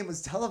Dodger game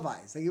was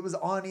televised. Like it was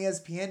on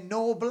ESPN,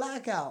 no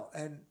blackout.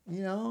 And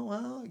you know,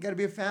 well, you gotta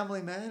be a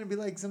family man. It'd be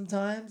like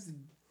sometimes the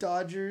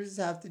Dodgers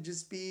have to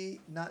just be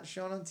not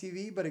shown on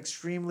TV, but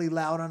extremely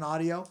loud on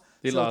audio.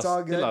 They so lost. It's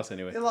all good. They lost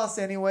anyway. They lost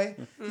anyway.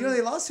 You know,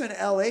 they lost to an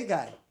LA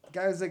guy. The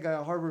guy was like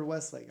a Harvard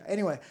Westlake guy.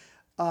 Anyway,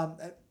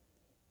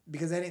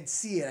 because I didn't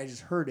see it, I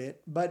just heard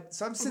it. But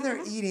so I'm sitting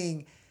there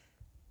eating,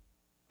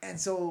 and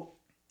so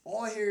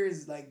all I hear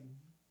is like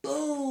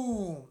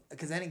boom,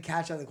 because I didn't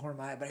catch out of the corner of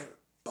my eye, but I hear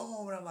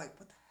boom, and I'm like,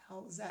 what the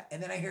hell is that?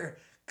 And then I hear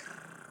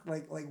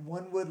like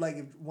one would, like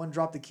if one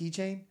dropped the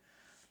keychain,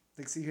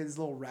 like so you hear this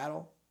little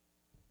rattle,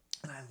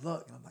 and I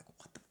look and I'm like,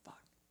 what the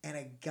fuck? And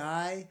a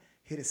guy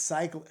hit a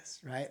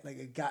cyclist, right? Like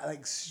a guy,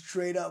 like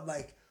straight up,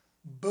 like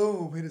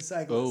boom, hit a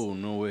cyclist. Oh,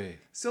 no way.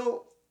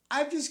 So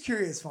I'm just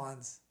curious,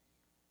 Fonz,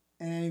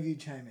 and any of you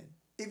chime in.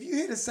 If you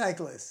hit a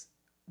cyclist,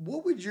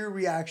 what would your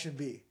reaction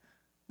be?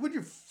 What would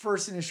your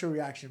first initial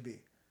reaction be?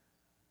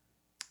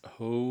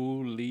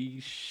 Holy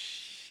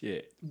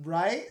shit.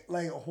 Right?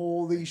 Like,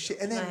 holy shit.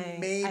 And then Like,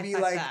 maybe I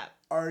fucked like, up.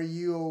 are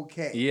you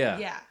okay? Yeah.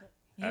 Yeah.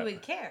 You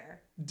would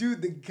care.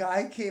 Dude, the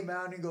guy came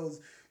out and he goes,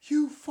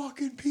 you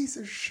fucking piece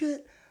of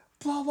shit.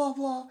 Blah, blah,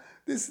 blah.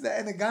 This, that.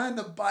 And the guy on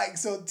the bike,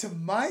 so to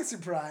my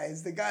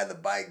surprise, the guy on the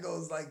bike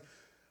goes like,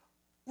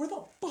 where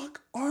the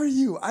fuck are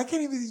you? I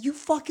can't even, you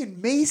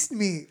fucking maced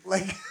me.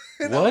 Like,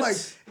 and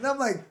What? I'm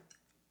like,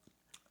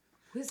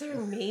 Was there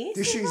me?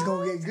 this shit's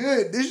gonna get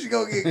good. This shit's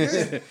gonna get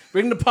good.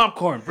 Bring the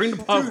popcorn. Bring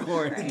the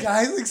popcorn. The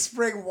guy's like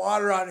spraying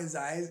water on his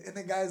eyes, and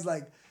the guy's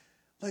like,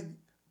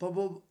 blah,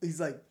 blah.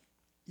 He's like,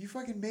 you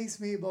fucking maced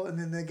me, blah. And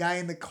then the guy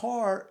in the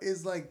car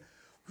is like,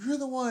 you're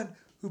the one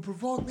who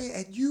provoked me,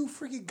 and you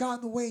freaking got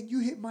in the way, and you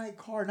hit my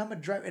car, and I'm a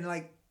driver. And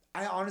like,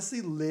 I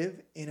honestly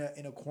live in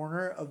a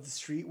corner of the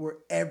street where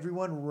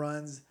everyone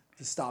runs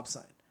the stop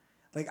sign.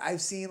 Like I've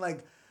seen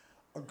like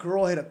a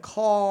girl hit a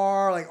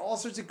car, like all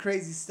sorts of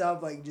crazy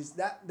stuff. Like just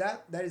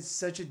that is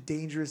such a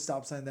dangerous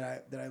stop sign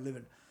that I live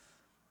in.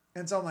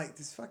 And so I'm like,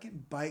 this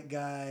fucking bike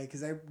guy,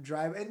 because I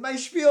drive, and my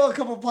spiel a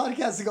couple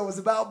podcasts ago was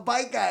about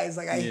bike guys.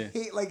 Like I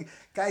hate, like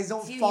guys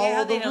don't Do you hate follow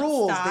how the they don't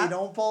rules. stop? They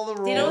don't follow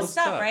the rules. They don't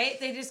stop. stop, right?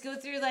 They just go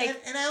through like,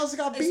 And I also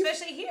got beef.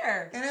 especially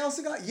here. And I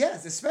also got,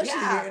 yes, especially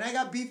Yeah. here. And I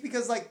got beef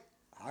because like,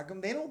 how come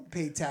they don't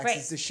pay taxes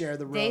Right. to share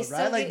the They road, still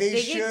right? Like get- they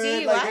they should.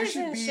 get Like there DUIs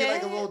should and be shit.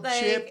 like a little Like,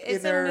 chip in it's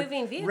a their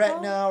moving vehicle.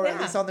 retina, or at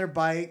Yeah. least on their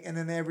bike, and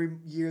then every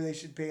year they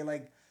should pay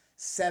like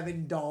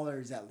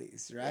 $7 at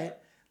least, right?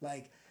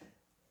 Like,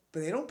 but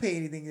they don't pay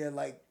anything that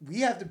like we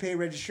have to pay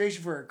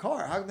registration for a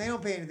car. How come they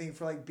don't pay anything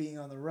for like being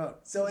on the road?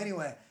 So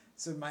anyway,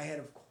 so in my head,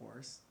 of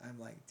course, I'm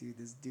like, dude,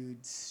 this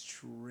dude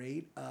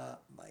straight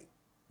up like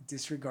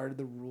disregarded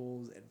the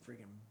rules and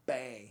freaking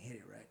bang hit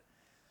it right.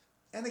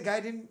 And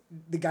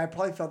the guy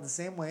probably felt the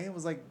same way and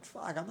was like,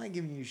 fuck, I'm not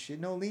giving you shit.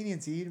 No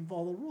leniency. You didn't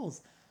follow the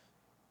rules.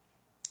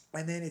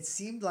 And then it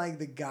seemed like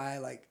the guy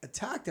like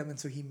attacked him. And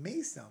so he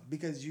maced him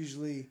because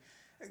usually,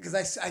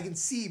 because I can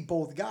see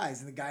both guys,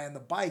 and the guy on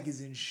the bike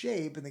is in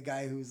shape, and the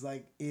guy who's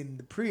like in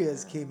the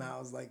Prius came out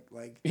was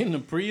like In the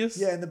Prius?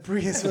 yeah, and the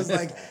Prius was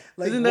like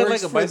Isn't that works like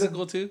a for the-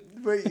 bicycle too?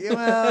 but,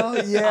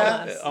 well,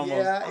 yeah, Almost.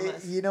 yeah.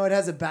 Almost. You know, it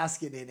has a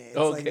basket in it. It's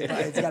Okay.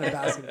 like it's got a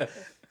basket.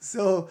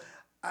 So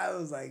I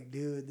was like,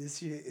 dude, this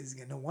shit is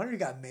gonna. No wonder he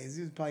got mazed.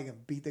 He was probably gonna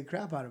beat the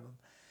crap out of him.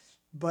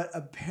 But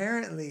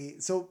apparently,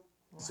 so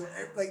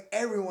like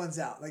everyone's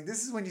out. Like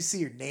this is when you see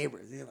your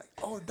neighbors. You're like,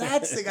 oh,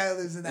 that's the guy who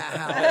lives in that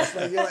house.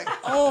 Like you're like,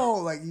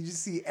 oh, like you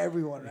just see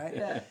everyone, right?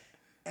 Yeah.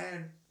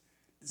 And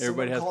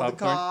Everybody has called the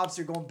popcorn? cops.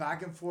 They're going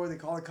back and forth. They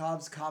call the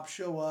cops. Cops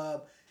show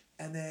up,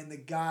 and then the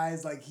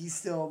guys like he's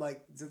still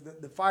like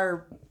the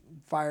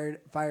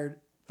firefighters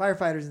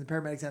and the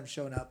paramedics haven't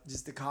shown up.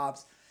 Just the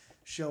cops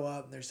show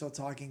up and they're still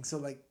talking. So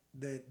like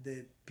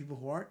the people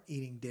who aren't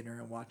eating dinner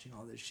and watching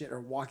all this shit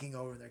are walking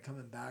over and they're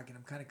coming back, and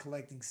I'm kind of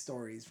collecting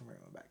stories from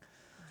everyone back.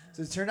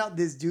 So it turned out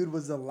this dude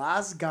was the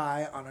last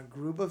guy on a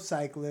group of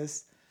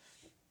cyclists,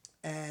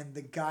 and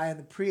the guy in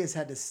the Prius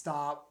had to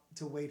stop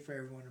to wait for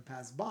everyone to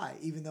pass by.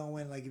 Even though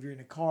when like if you're in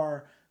a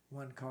car,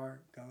 one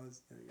car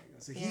goes, the other guy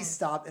goes. So he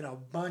stopped and a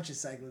bunch of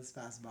cyclists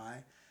passed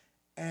by,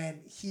 and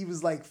he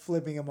was like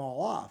flipping them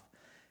all off.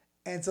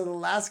 And so the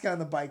last guy on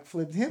the bike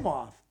flipped him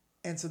off.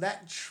 And so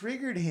that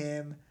triggered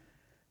him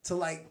to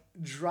like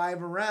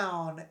drive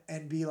around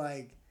and be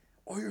like,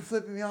 oh, you're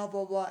flipping me off,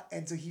 blah, blah.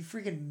 And so he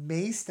freaking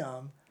maced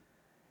him.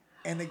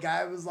 And the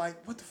guy was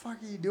like, what the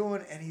fuck are you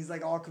doing? And he's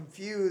like all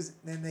confused.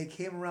 And then they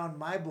came around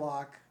my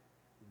block,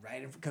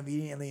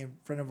 conveniently in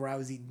front of where I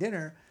was eating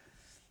dinner.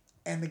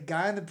 And the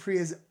guy in the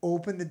Prius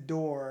opened the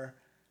door.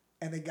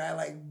 And the guy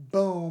like,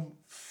 boom,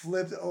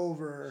 flipped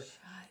over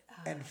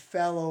and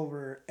fell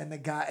over. And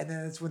then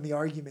that's when the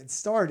argument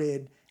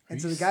started.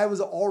 And so the guy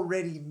was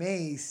already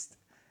maced.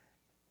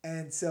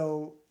 And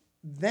so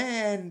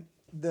then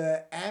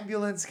the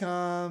ambulance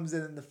comes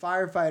and then the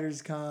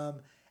firefighters come.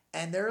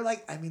 And they're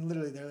like, I mean,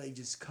 literally, they're like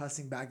just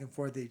cussing back and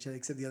forth at each other,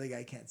 except the other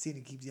guy can't see and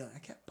he keeps yelling, I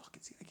can't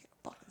fucking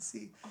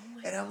see. Oh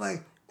and I'm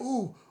like,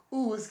 ooh,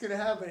 what's going to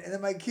happen? And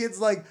then my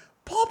kid's like,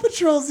 Paw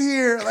Patrol's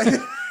here. Like,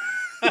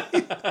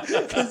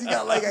 because you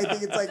got like, I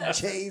think it's like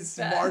Chase,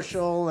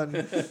 Marshall,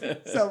 and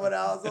someone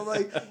else. I'm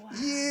like,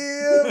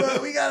 yeah,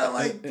 but we got to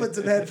like put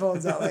some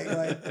headphones out.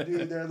 Like,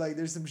 dude, they're like,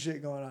 there's some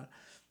shit going on.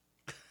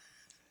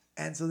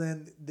 And so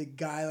then the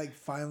guy like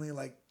finally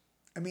like,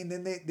 I mean,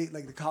 then they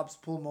like the cops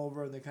pull him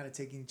over and they're kind of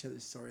taking each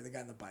other's story. The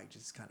guy on the bike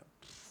just kind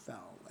of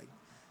fell, like,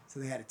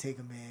 so they had to take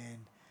him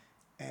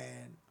in,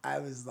 and I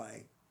was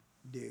like,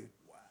 dude,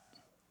 wow,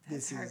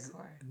 this is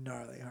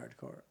gnarly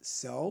hardcore.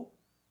 So,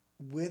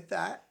 with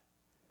that,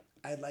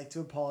 I'd like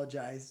to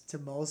apologize to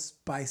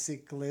most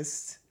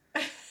bicyclists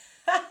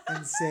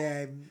and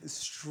say I'm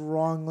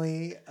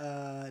strongly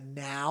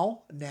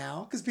now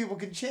because people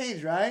can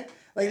change, right?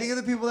 Like think of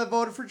the people that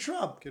voted for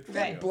Trump.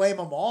 Don't blame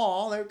them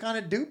all. They're kind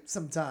of duped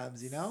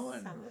sometimes, you know.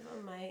 And, some of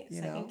them might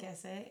second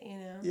guess it, you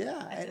know.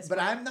 Yeah, but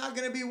I'm not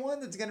gonna be one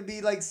that's gonna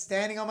be like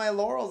standing on my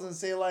laurels and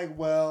say like,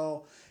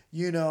 well,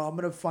 you know, I'm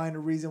gonna find a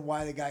reason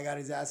why the guy got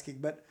his ass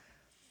kicked. But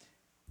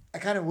I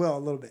kind of will a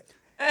little bit.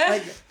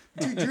 Like,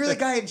 dude, you're the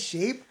guy in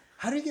shape.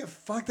 How do you get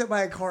fucked up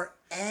by a car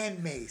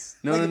and mace?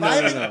 No. The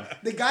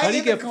guy How do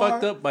you get car,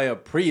 fucked up by a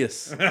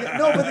Prius? No,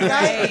 but the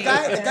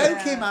guy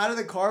who came out of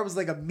the car was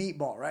like a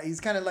meatball, right?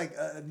 He's kind of like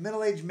a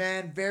middle-aged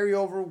man, very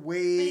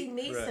overweight. But he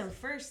maced him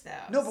first, though.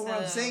 No, but what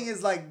I'm saying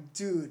is like,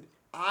 dude,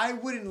 I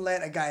wouldn't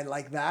let a guy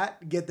like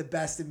that get the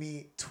best of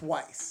me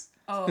twice.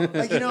 Oh,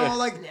 like, you know,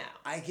 like no.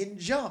 I can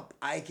jump,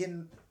 I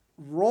can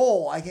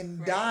roll, I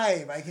can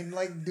dive, I can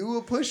like do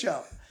a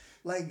push-up.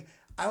 Like,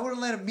 I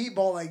wouldn't let a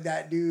meatball like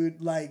that, dude,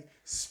 like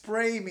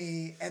spray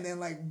me and then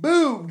like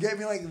boom, get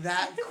me like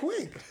that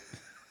quick.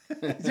 Do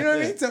you know what I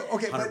mean? So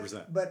okay,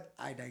 100%. but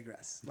I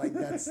digress. Like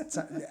that's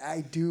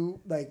I do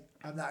like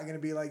I'm not gonna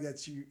be like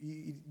that's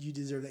you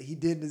deserve that. He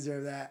did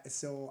deserve that.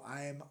 So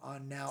I am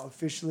on now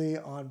officially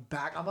on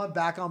back. I'm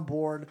back on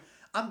board.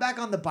 I'm back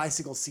on the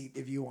bicycle seat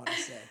if you want to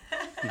say.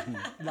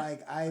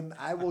 Like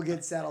I will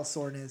get saddle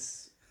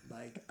soreness.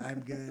 Like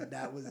I'm good.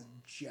 That was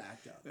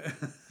jacked up.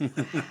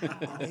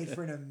 I made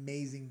for an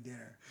amazing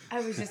dinner. I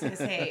was just gonna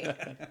say,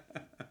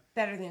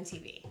 better than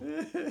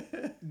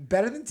TV.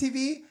 Better than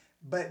TV,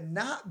 but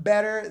not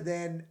better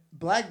than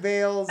Black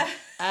Veils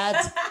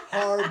at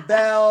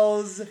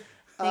Harbell's.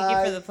 Thank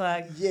you for the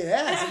plug.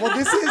 Yes. Well,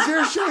 this is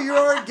your show. You're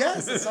our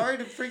guest. Sorry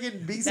to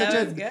freaking be such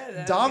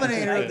a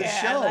dominator of the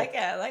show.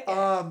 I like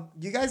it.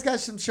 You guys got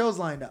some shows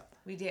lined up.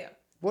 We do.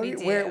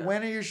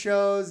 When are your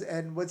shows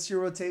and what's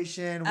your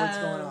rotation? What's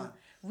going on?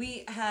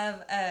 We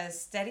have a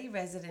steady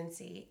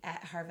residency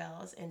at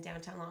Harvell's in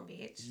downtown Long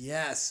Beach.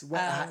 Yes.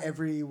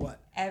 Every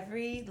what?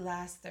 Every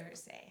last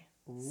Thursday.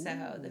 Ooh.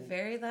 So the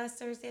very last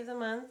Thursday of the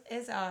month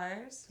is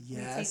ours.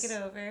 Yes. We take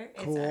it over.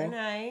 Cool. It's our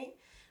night.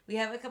 We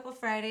have a couple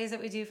Fridays that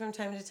we do from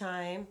time to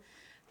time.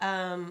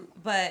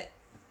 But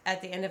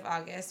at the end of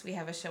August, we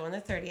have a show on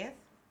the 30th.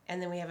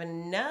 And then we have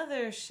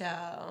another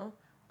show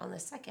on the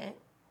 2nd,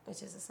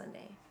 which is a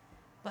Sunday.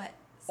 But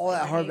all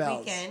at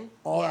Harbell's.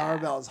 All at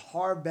Harbell's.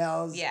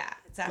 Harbell's. Yeah,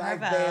 it's at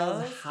Black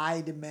Harbell's. Veils, high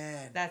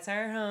demand. That's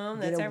our home.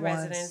 Get That's our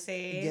once,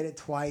 residency. Get it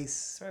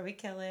twice. That's where we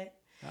kill it.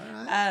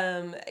 All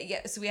right.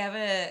 Yeah. So we have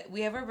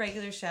a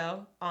regular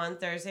show on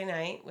Thursday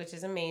night, which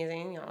is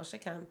amazing. Y'all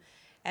should come.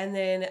 And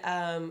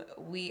then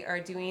we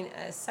are doing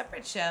a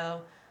separate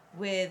show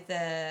with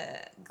the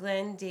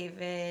Glenn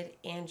David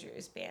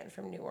Andrews band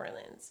from New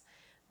Orleans.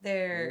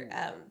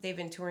 They've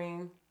been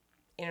touring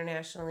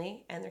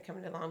internationally, and they're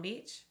coming to Long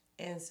Beach.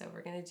 And so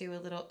we're going to do a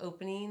little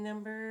opening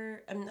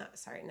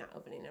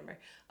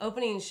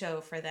show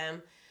for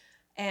them.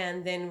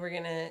 And then we're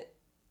going to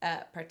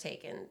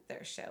partake in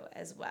their show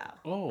as well.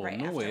 Oh, right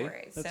no way.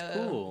 afterwards. That's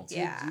so, cool. Dude,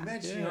 Yeah. you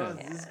mentioned Yeah. New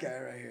Orleans. This guy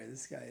right here.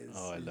 This guy is.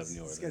 Oh, I love New This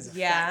Orleans. guy's a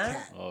Yeah. fat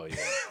cat. Oh yeah.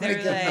 They're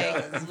Look at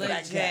like that. Fat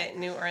cat. legit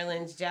New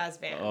Orleans jazz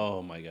band.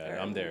 Oh my God, They're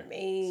I'm there.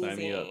 Amazing. Sign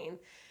me up.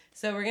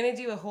 So we're gonna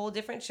do a whole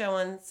different show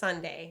on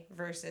Sunday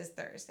versus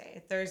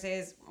Thursday. Thursday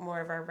is more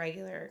of our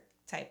regular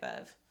type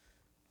of,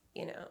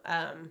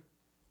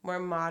 more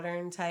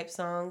modern type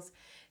songs,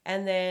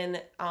 and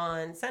then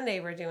on Sunday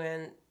we're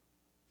doing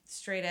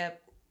straight up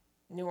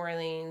New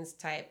Orleans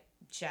type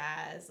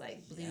jazz,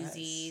 like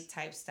bluesy Yes.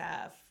 type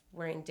stuff.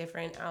 Wearing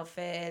different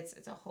outfits.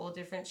 It's a whole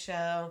different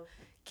show,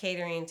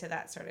 catering to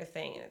that sort of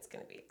thing, and it's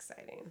gonna be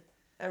exciting.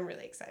 I'm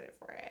really excited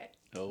for it.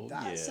 Oh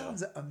That yeah.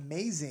 sounds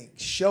amazing.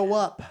 Show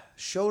up.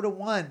 Show to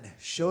one.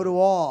 Show to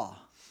all.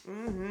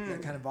 Mm-hmm.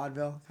 That kind of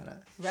vaudeville. Kind of.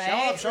 Right, Show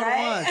up. Show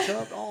right. to one. Show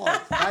up to all.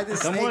 Buy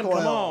this Come snake on,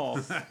 oil.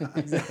 come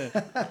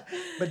on.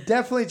 But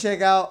definitely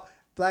check out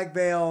Black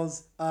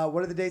Veils. What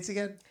are the dates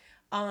again?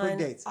 On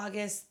dates.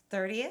 August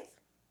 30th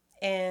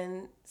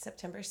and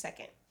September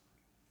 2nd.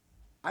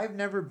 I've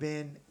never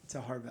been to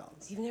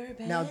Harvell's. You've never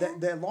been? Now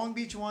the Long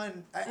Beach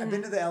one, I've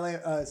been to the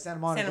LA Santa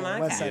Monica, Santa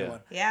Monica. West Side Yeah.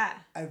 one. Yeah.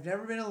 I've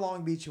never been to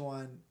Long Beach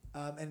one,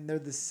 and they're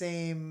the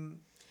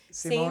same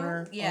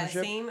owner. Yeah,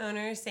 ownership? same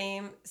owner,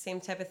 same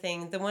type of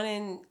thing. The one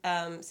in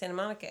Santa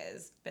Monica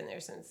has been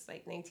there since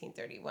like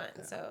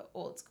 1931, so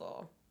old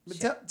school. But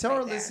shit tell right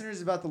our there.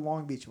 listeners about the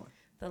Long Beach one.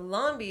 The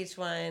Long Beach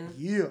one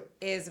Yeah.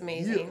 is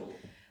amazing.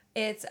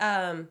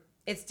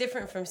 It's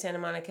different from Santa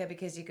Monica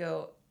because you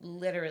go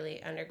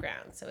literally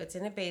underground. So it's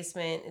in a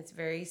basement. It's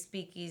very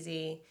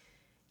speakeasy.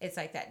 It's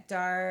like that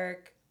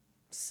dark,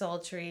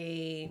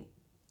 sultry,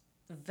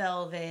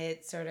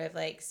 velvet sort of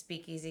like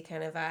speakeasy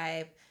kind of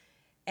vibe.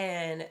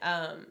 And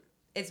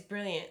it's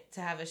brilliant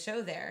to have a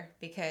show there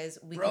because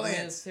we can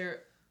move through.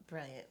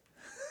 Brilliant.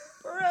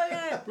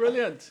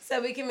 Brilliant.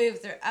 So we can move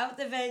throughout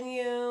the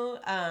venue.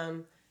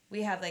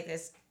 We have like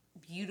this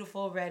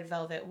beautiful red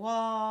velvet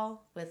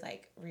wall with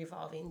like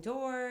revolving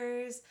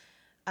doors.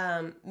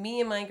 Me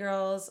and my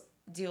girls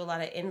do a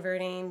lot of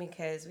inverting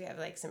because we have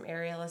like some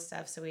aerialist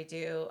stuff. So we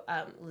do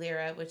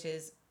lyra, which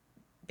is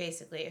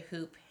basically a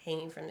hoop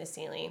hanging from the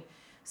ceiling.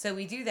 So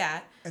we do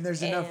that. And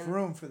there's enough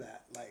room for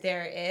that. Like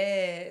There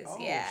is. Oh,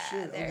 yeah,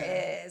 shit, there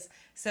okay. is.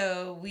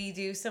 So we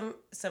do some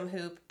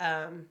hoop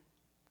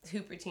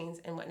routines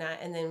and whatnot,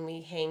 and then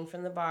we hang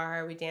from the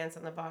bar, we dance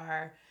on the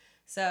bar.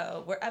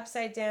 So we're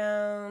upside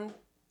down,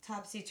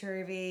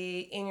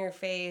 topsy-turvy, in your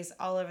face,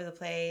 all over the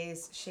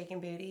place,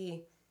 shaking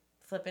booty,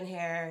 flipping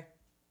hair,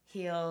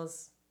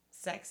 heels,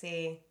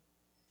 sexy,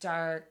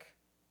 dark,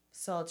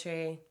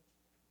 sultry,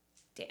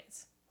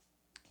 dance.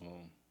 Oh.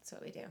 That's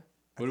what we do.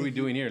 What are we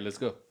doing here? Let's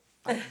go.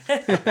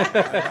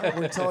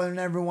 we're telling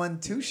everyone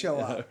to show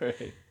All up.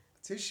 right.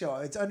 To show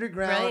up. It's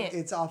underground. Brilliant.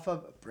 It's off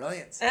of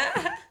Brilliance.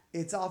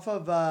 It's off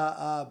of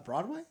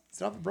Broadway.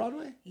 Is it off of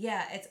Broadway?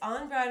 Yeah, it's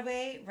on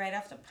Broadway, right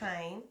off the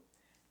Pine.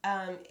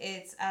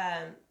 It's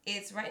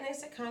right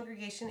next to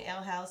Congregation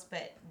Ale House,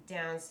 but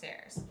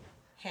downstairs.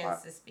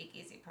 Hence the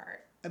speakeasy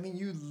part. I mean,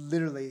 you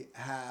literally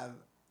have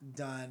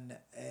done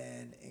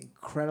an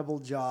incredible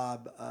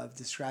job of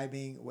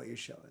describing what your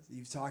show is.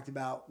 You've talked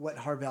about what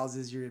Harvell's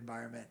is, your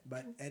environment,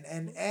 but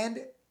and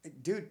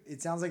dude,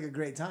 it sounds like a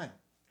great time.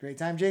 Great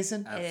time,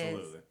 Jason.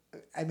 Absolutely.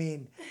 I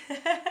mean,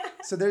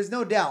 so there's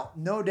no doubt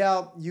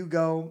you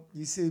go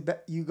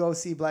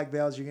see Black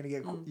Veils, you're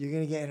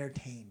gonna get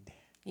entertained.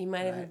 You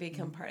might even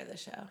become part of the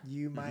show.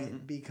 You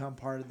might become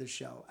part of the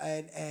show,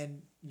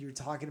 and you're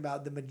talking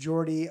about the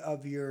majority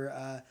of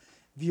your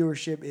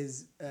viewership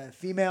is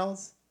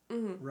females,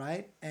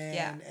 right?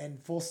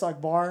 And Full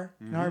Stock Bar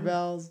in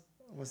Harvell's.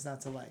 What's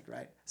not to like,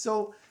 right?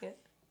 So the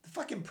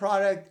fucking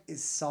product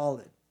is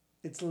solid.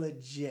 It's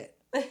legit.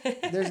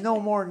 There's no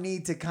more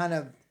need to kind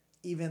of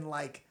even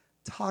like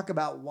talk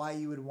about why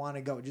you would want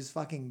to go. Just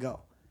fucking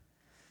go.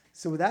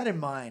 So with that in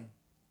mind,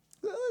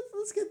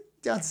 let's get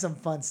down to some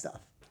fun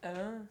stuff.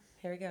 Oh,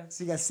 here we go.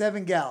 So you got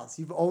 7 gals.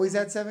 You've always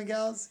had 7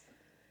 gals?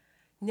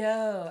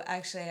 No,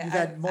 actually, You've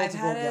had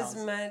multiple I've had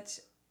gals.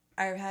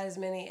 I've had as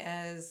many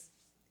as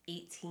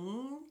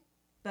 18,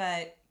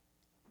 but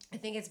I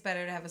think it's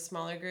better to have a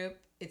smaller group.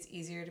 It's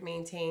easier to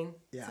maintain.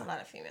 Yeah. It's a lot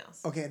of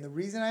females. Okay, and the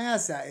reason I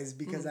ask that is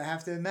because I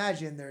have to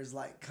imagine there's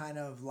like kind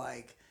of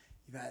like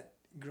you've had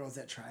girls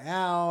that try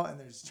out and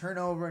there's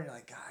turnover and you're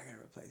like, God, I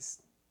gotta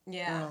replace.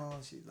 Yeah. Oh,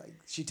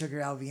 she took her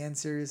LVN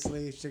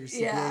seriously. She took her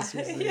CPA Yeah.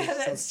 seriously. Yeah, She's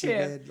that's so true.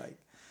 stupid. Like,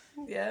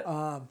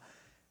 Yeah.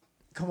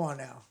 come on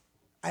now.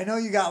 I know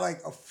you got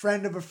like a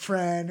friend of a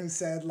friend who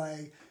said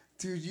like,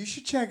 dude, you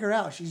should check her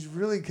out. She's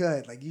really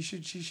good. Like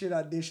she should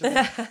audition.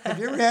 Like, have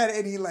you ever had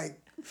any like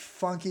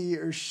funky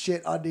or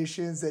shit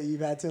auditions that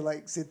you've had to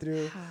like sit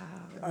through?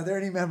 Are there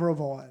any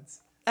memorable ones?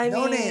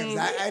 No mean, names.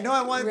 I know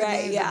I wanted the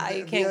right, names. yeah, and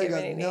you be can't like, give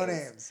any no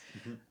names.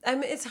 names.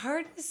 It's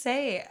hard to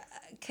say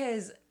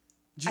because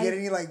Did you get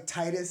any like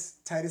Titus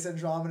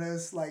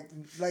Andromedas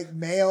like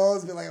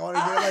males? Be like, I want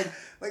to get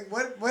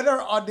like what are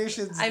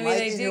auditions? I mean,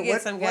 like I in do your- get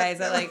what- some what- guys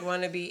that like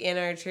want to be in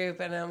our troupe,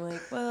 and I'm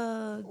like,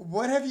 well,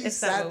 What have you It's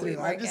not sat what we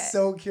through? I'm work just at.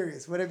 so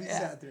curious. What have you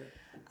sat through?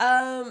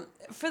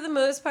 For the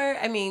most part,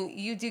 I mean,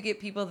 you do get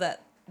people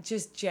that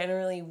just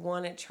generally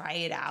want to try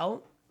it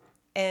out,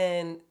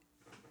 and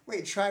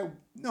Wait,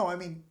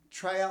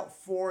 try out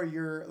for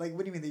your, like, what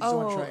do you mean they just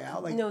want to try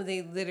out? Like, no,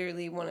 they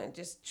literally want to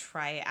just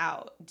try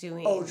out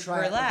doing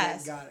try it.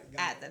 burlesque Okay, got it.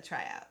 at the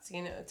tryouts,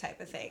 type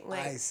of thing.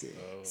 Like, I see.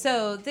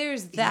 so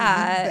there's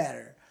that. Even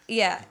better.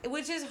 Yeah,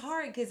 which is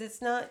hard because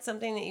it's not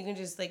something that you can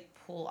just like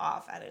pull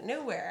off out of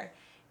nowhere.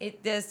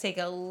 It does take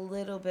a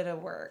little bit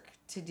of work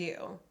to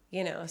do,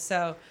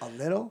 so A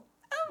little?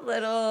 a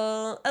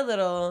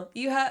little.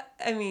 You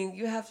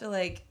have to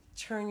like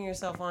turn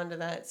yourself onto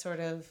that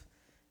sort of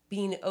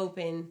being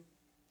open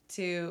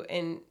to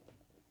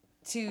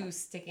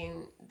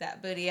sticking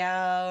that booty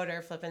out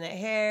or flipping that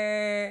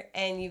hair,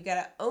 and you've got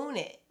to own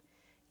it.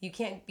 You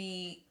can't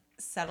be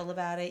subtle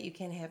about it. You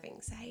can't have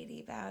anxiety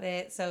about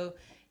it. So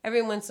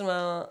every once in a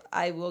while,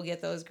 I will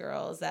get those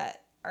girls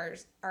that are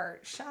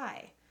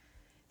shy,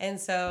 and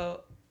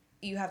so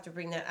you have to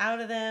bring that out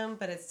of them.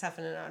 But it's tough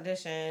in an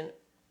audition,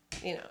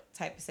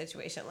 type of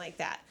situation like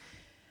that.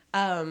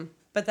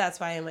 But that's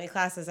why in my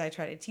classes I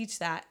try to teach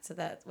that so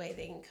that way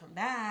they can come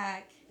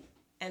back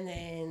and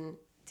then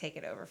take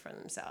it over for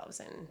themselves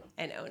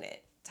and own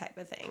it, type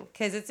of thing.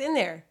 Because it's in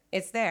there.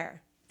 It's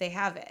there. They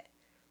have it.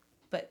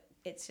 But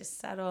it's just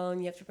subtle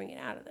and you have to bring it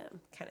out of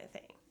them, kind of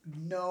thing.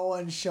 No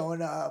one's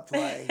showing up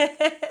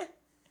like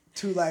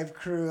Two Live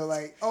Crew,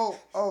 like, oh,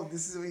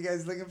 this is what you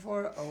guys looking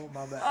for? Oh,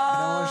 my bad.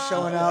 No one's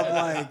showing up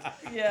like,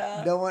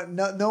 yeah.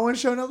 No one's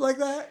showing up like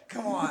that?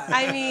 Come on.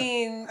 I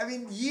mean,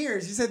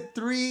 years. You said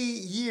 3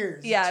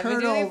 years. Yeah, I've been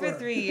doing it Turnover. for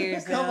 3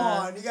 years now. Come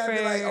on. You gotta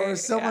be like,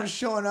 someone's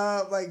showing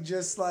up, like,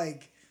 just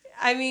like.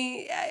 I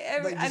mean,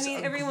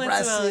 every once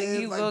in a while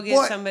you like, will get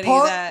what? somebody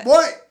Punk? that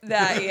What?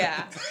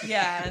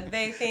 Yeah,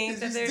 they think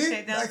that their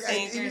shit don't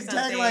stink in or your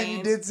something. tagline,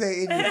 you did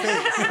say in your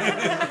face.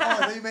 I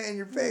thought you meant in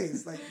your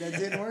face. Like that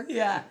didn't work.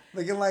 Yeah.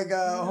 Looking like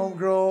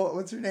homegirl.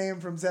 What's her name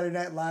from Saturday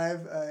Night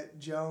Live?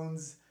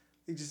 Jones.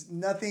 Just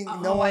nothing.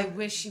 No one. I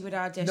wish she would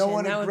audition. No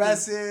one that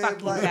aggressive. Would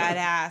be fucking like,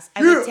 badass.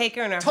 I would take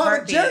her in a Tom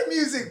heartbeat. and Jerry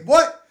music.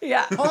 What?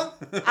 Yeah. Punk?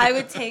 I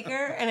would take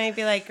her and I'd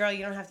be like, girl,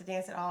 you don't have to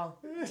dance at all.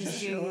 Just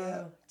do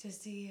you.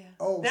 Just do you.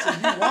 Oh, so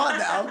you want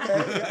that?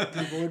 Okay. Yeah,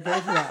 people would pay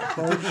for that.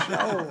 For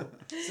sure.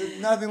 So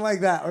nothing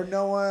like that. Or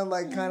no one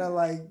like kind of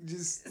like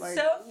just like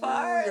so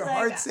far, your like,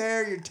 heart's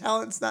there, your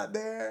talent's not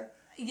there.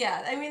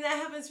 Yeah, I mean that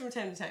happens from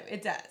time to time.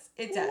 It does.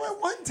 It does.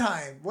 What one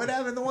time? What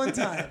happened the one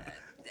time?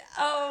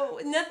 Oh,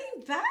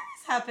 nothing bad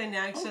has happened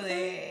actually.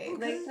 Okay.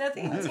 Like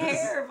nothing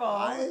terrible.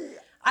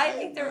 I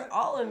think they're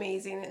all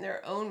amazing in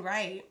their own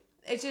right.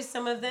 It's just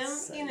some of them,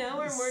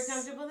 are more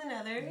comfortable than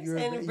others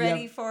and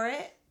ready for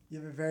it. You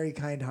have a very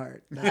kind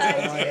heart.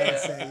 That's all I gotta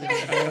say. You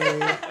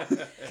have a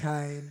very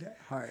kind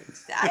heart.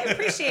 I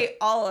appreciate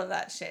all of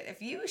that shit.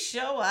 If you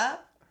show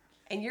up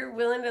and you're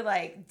willing to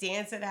like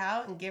dance it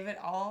out and give it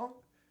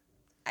all,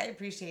 I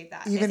appreciate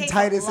that. Even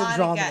Titus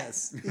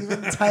Andromedus.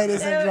 Even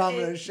Titus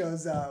Andromedus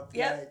shows up.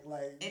 Yep.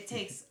 Like it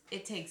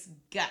takes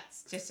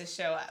guts just to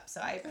show up.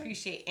 So I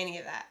appreciate any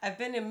of that. I've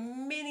been to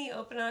many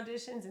open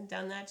auditions and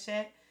done that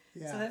shit.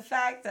 Yeah. So the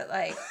fact that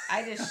like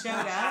I just showed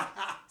up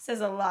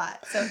says a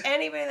lot. So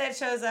anybody that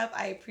shows up,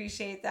 I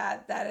appreciate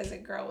that. That is a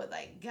girl with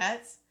like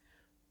guts,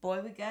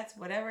 boy with guts,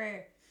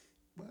 whatever.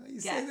 Well, you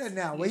say that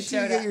now. You Wait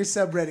till you get up. your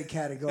subreddit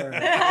category.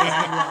 I'm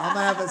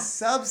gonna have a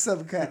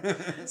subreddit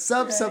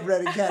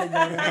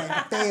category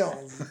like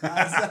fails.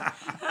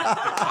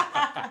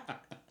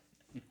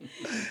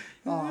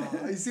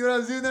 You see what I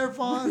was doing there,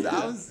 Fonz?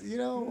 I was,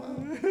 all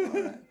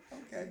right.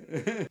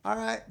 Okay. All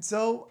right.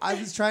 So I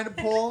was trying to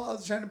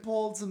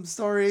pull some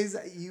stories.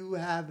 You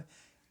have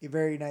a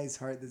very nice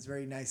heart. That's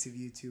very nice of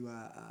you to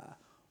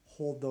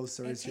hold those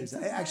stories to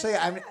yourself. Actually,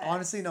 I'm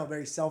honestly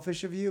very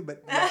selfish of you,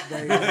 but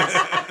very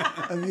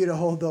nice of you to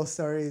hold those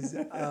stories.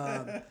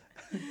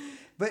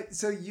 But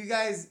so you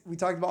guys, we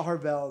talked about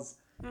Harvell's.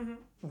 Mm-hmm.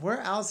 Where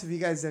else have you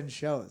guys done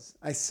shows?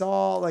 I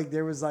saw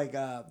there was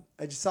I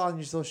just saw on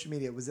your social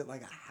media. Was it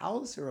like a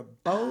house or a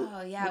boat?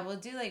 Oh yeah, we'll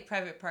do like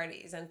private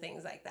parties and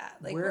things like that.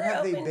 Like Where we're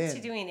have they open been?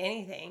 to doing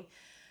anything.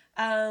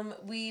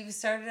 We've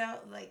started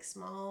out like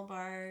small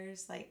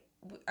bars. Like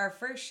our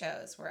first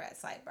shows were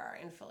at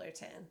Sidebar in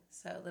Fullerton.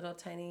 So little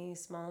tiny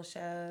small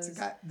shows.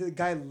 The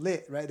guy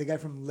Lit, right? The guy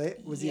from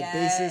Lit. Was he a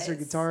bassist or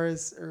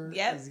guitarist or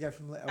Yep. was the guy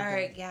from Lit? Okay. All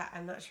right, yeah,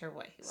 I'm not sure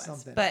what he was.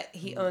 Something. But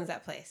he owns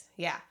that place.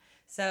 Yeah.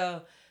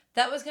 So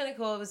that was kind of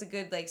cool. It was a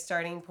good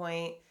starting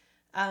point.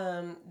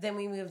 Then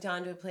we moved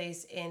on to a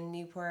place in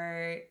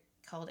Newport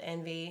called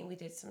Envy. We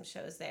did some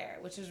shows there,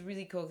 which was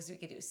really cool because we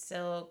could do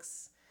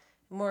silks,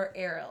 more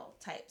aerial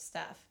type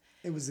stuff.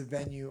 It was a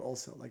venue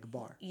also, like a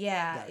bar.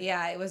 Yeah,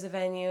 it was a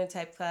venue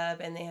type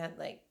club, and they had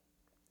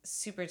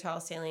super tall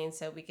ceilings,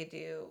 so we could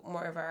do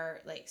more of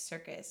our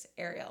circus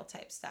aerial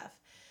type stuff.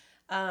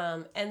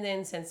 And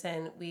then since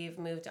then, we've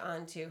moved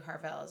on to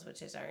Harvell's,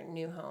 which is our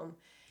new home.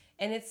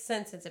 And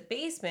since it's a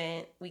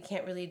basement, we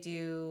can't really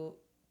do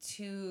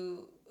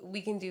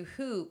we can do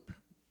hoop,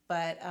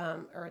 but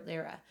or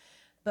lyra,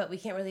 but we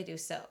can't really do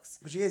silks.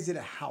 But you guys did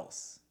a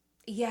house.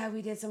 Yeah,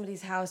 we did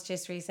somebody's house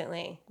just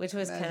recently, which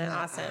was kind of Imagine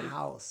that, awesome. A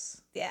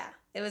house. Yeah,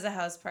 it was a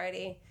house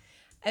party.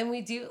 And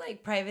we do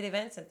like private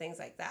events and things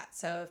like that.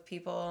 So if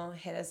people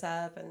hit us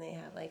up and they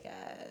have like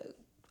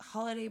a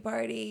holiday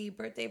party,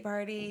 birthday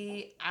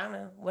party, I don't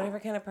know, whatever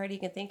kind of party you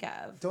can think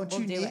of, Don't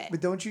we'll you do need? it.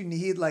 But don't you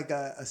need like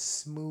a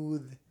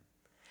smooth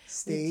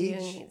stage?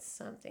 We do need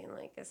something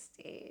like a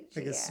stage.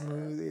 Like yeah. a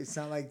smooth. It's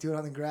not like do it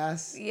on the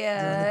grass. do it in the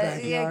Yeah,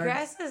 backyard.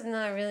 grass is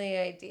not really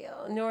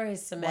ideal, nor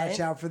is cement. Watch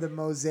out for the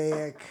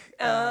mosaic.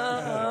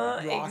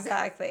 Uh-huh, rock,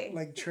 exactly.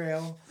 Like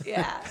trail.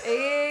 Yeah,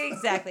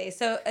 exactly.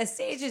 So a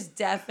stage is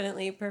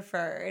definitely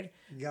preferred,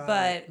 Got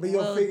but it. But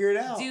you'll we'll figure it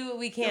out. do what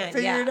we can.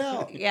 figure yeah. it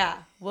out. Yeah,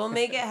 we'll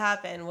make it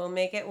happen. We'll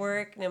make it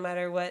work no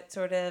matter what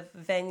sort of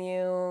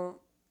venue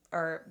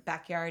or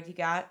backyard you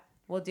got.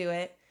 We'll do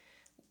it.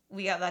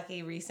 We got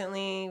lucky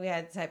recently. We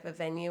had the type of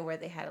venue where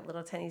they had a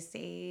little tiny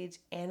stage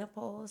and a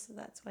pole, so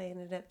that's why I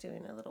ended up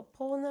doing a little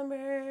pole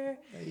number.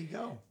 There you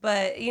go.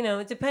 But, you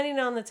know, depending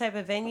on the type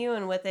of venue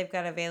and what they've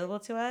got available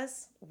to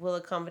us, we'll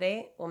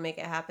accommodate. We'll make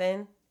it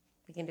happen.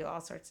 We can do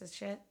all sorts of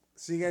shit.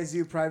 So you guys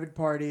do private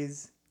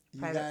parties. You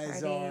Private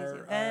guys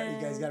parties,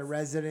 you guys got a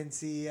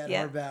residency at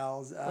Yep.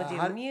 Harbell's.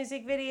 We'll do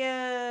music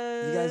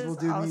videos. you guys will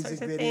do all music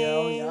sorts of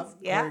video. things. Yep.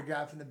 Yeah.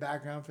 Choreograph in the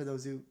background for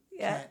those who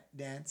Yeah. can't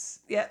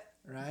dance. Yep.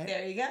 Right.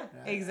 There you go.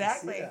 I see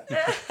Exactly.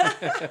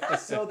 that.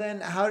 So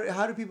then,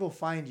 how do people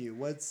find you?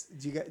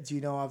 Do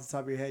you know off the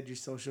top of your head your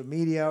social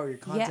media or your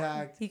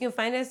contact? Yeah. You can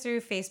find us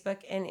through Facebook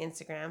and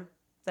Instagram.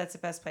 That's the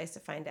best place to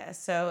find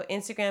us. So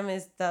Instagram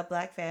is The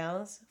Black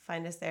Veils.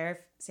 Find us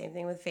there. Same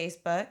thing with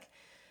Facebook.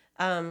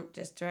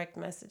 Just direct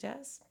message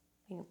us.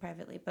 You can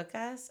privately book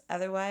us.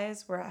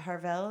 Otherwise, we're at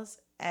Harvell's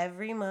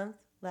every month,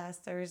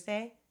 last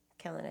Thursday.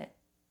 Killing it.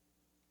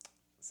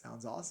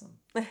 Sounds awesome.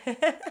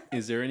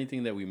 Is there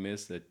anything that we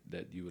missed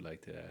that you would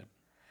like to add?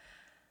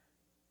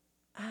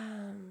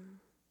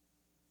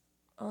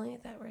 Only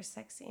that we're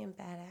sexy and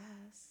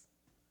badass.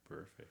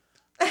 Perfect.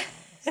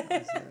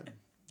 Sounds good.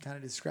 Kind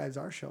of describes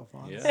our show,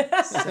 Fonz.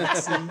 Yeah.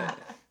 Sexy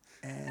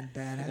and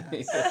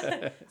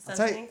badass.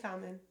 Something in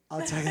common.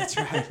 I'll tell you that's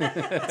right.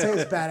 I'll tell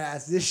you it's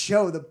badass. This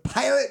show, the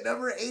pilot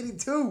number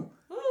 82.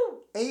 Woo!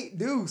 8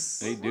 Deuce.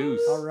 Hey,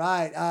 Deuce. All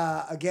right.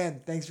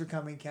 Again, thanks for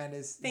coming,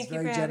 Candace. Thank it's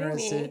you very for having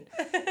generous me.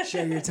 to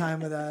share your time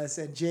with us,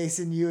 and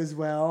Jason, you as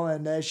well,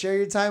 and share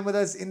your time with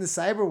us in the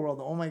cyber world.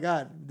 Oh my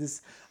God,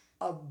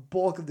 a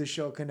bulk of the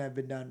show couldn't have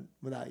been done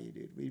without you,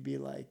 dude. We'd be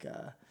like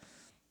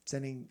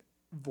sending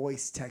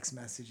voice text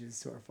messages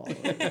to our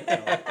followers.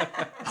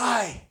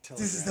 Hi,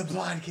 this is the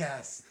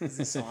podcast. Is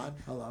this on?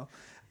 Hello.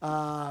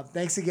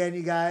 Thanks again,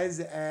 you guys,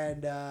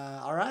 and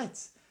all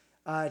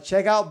right.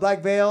 Check out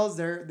Black Veils.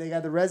 They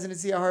got the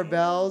residency at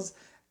Harbell's,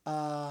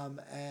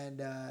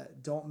 and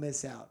don't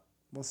miss out.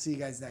 We'll see you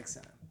guys next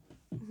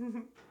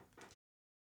time.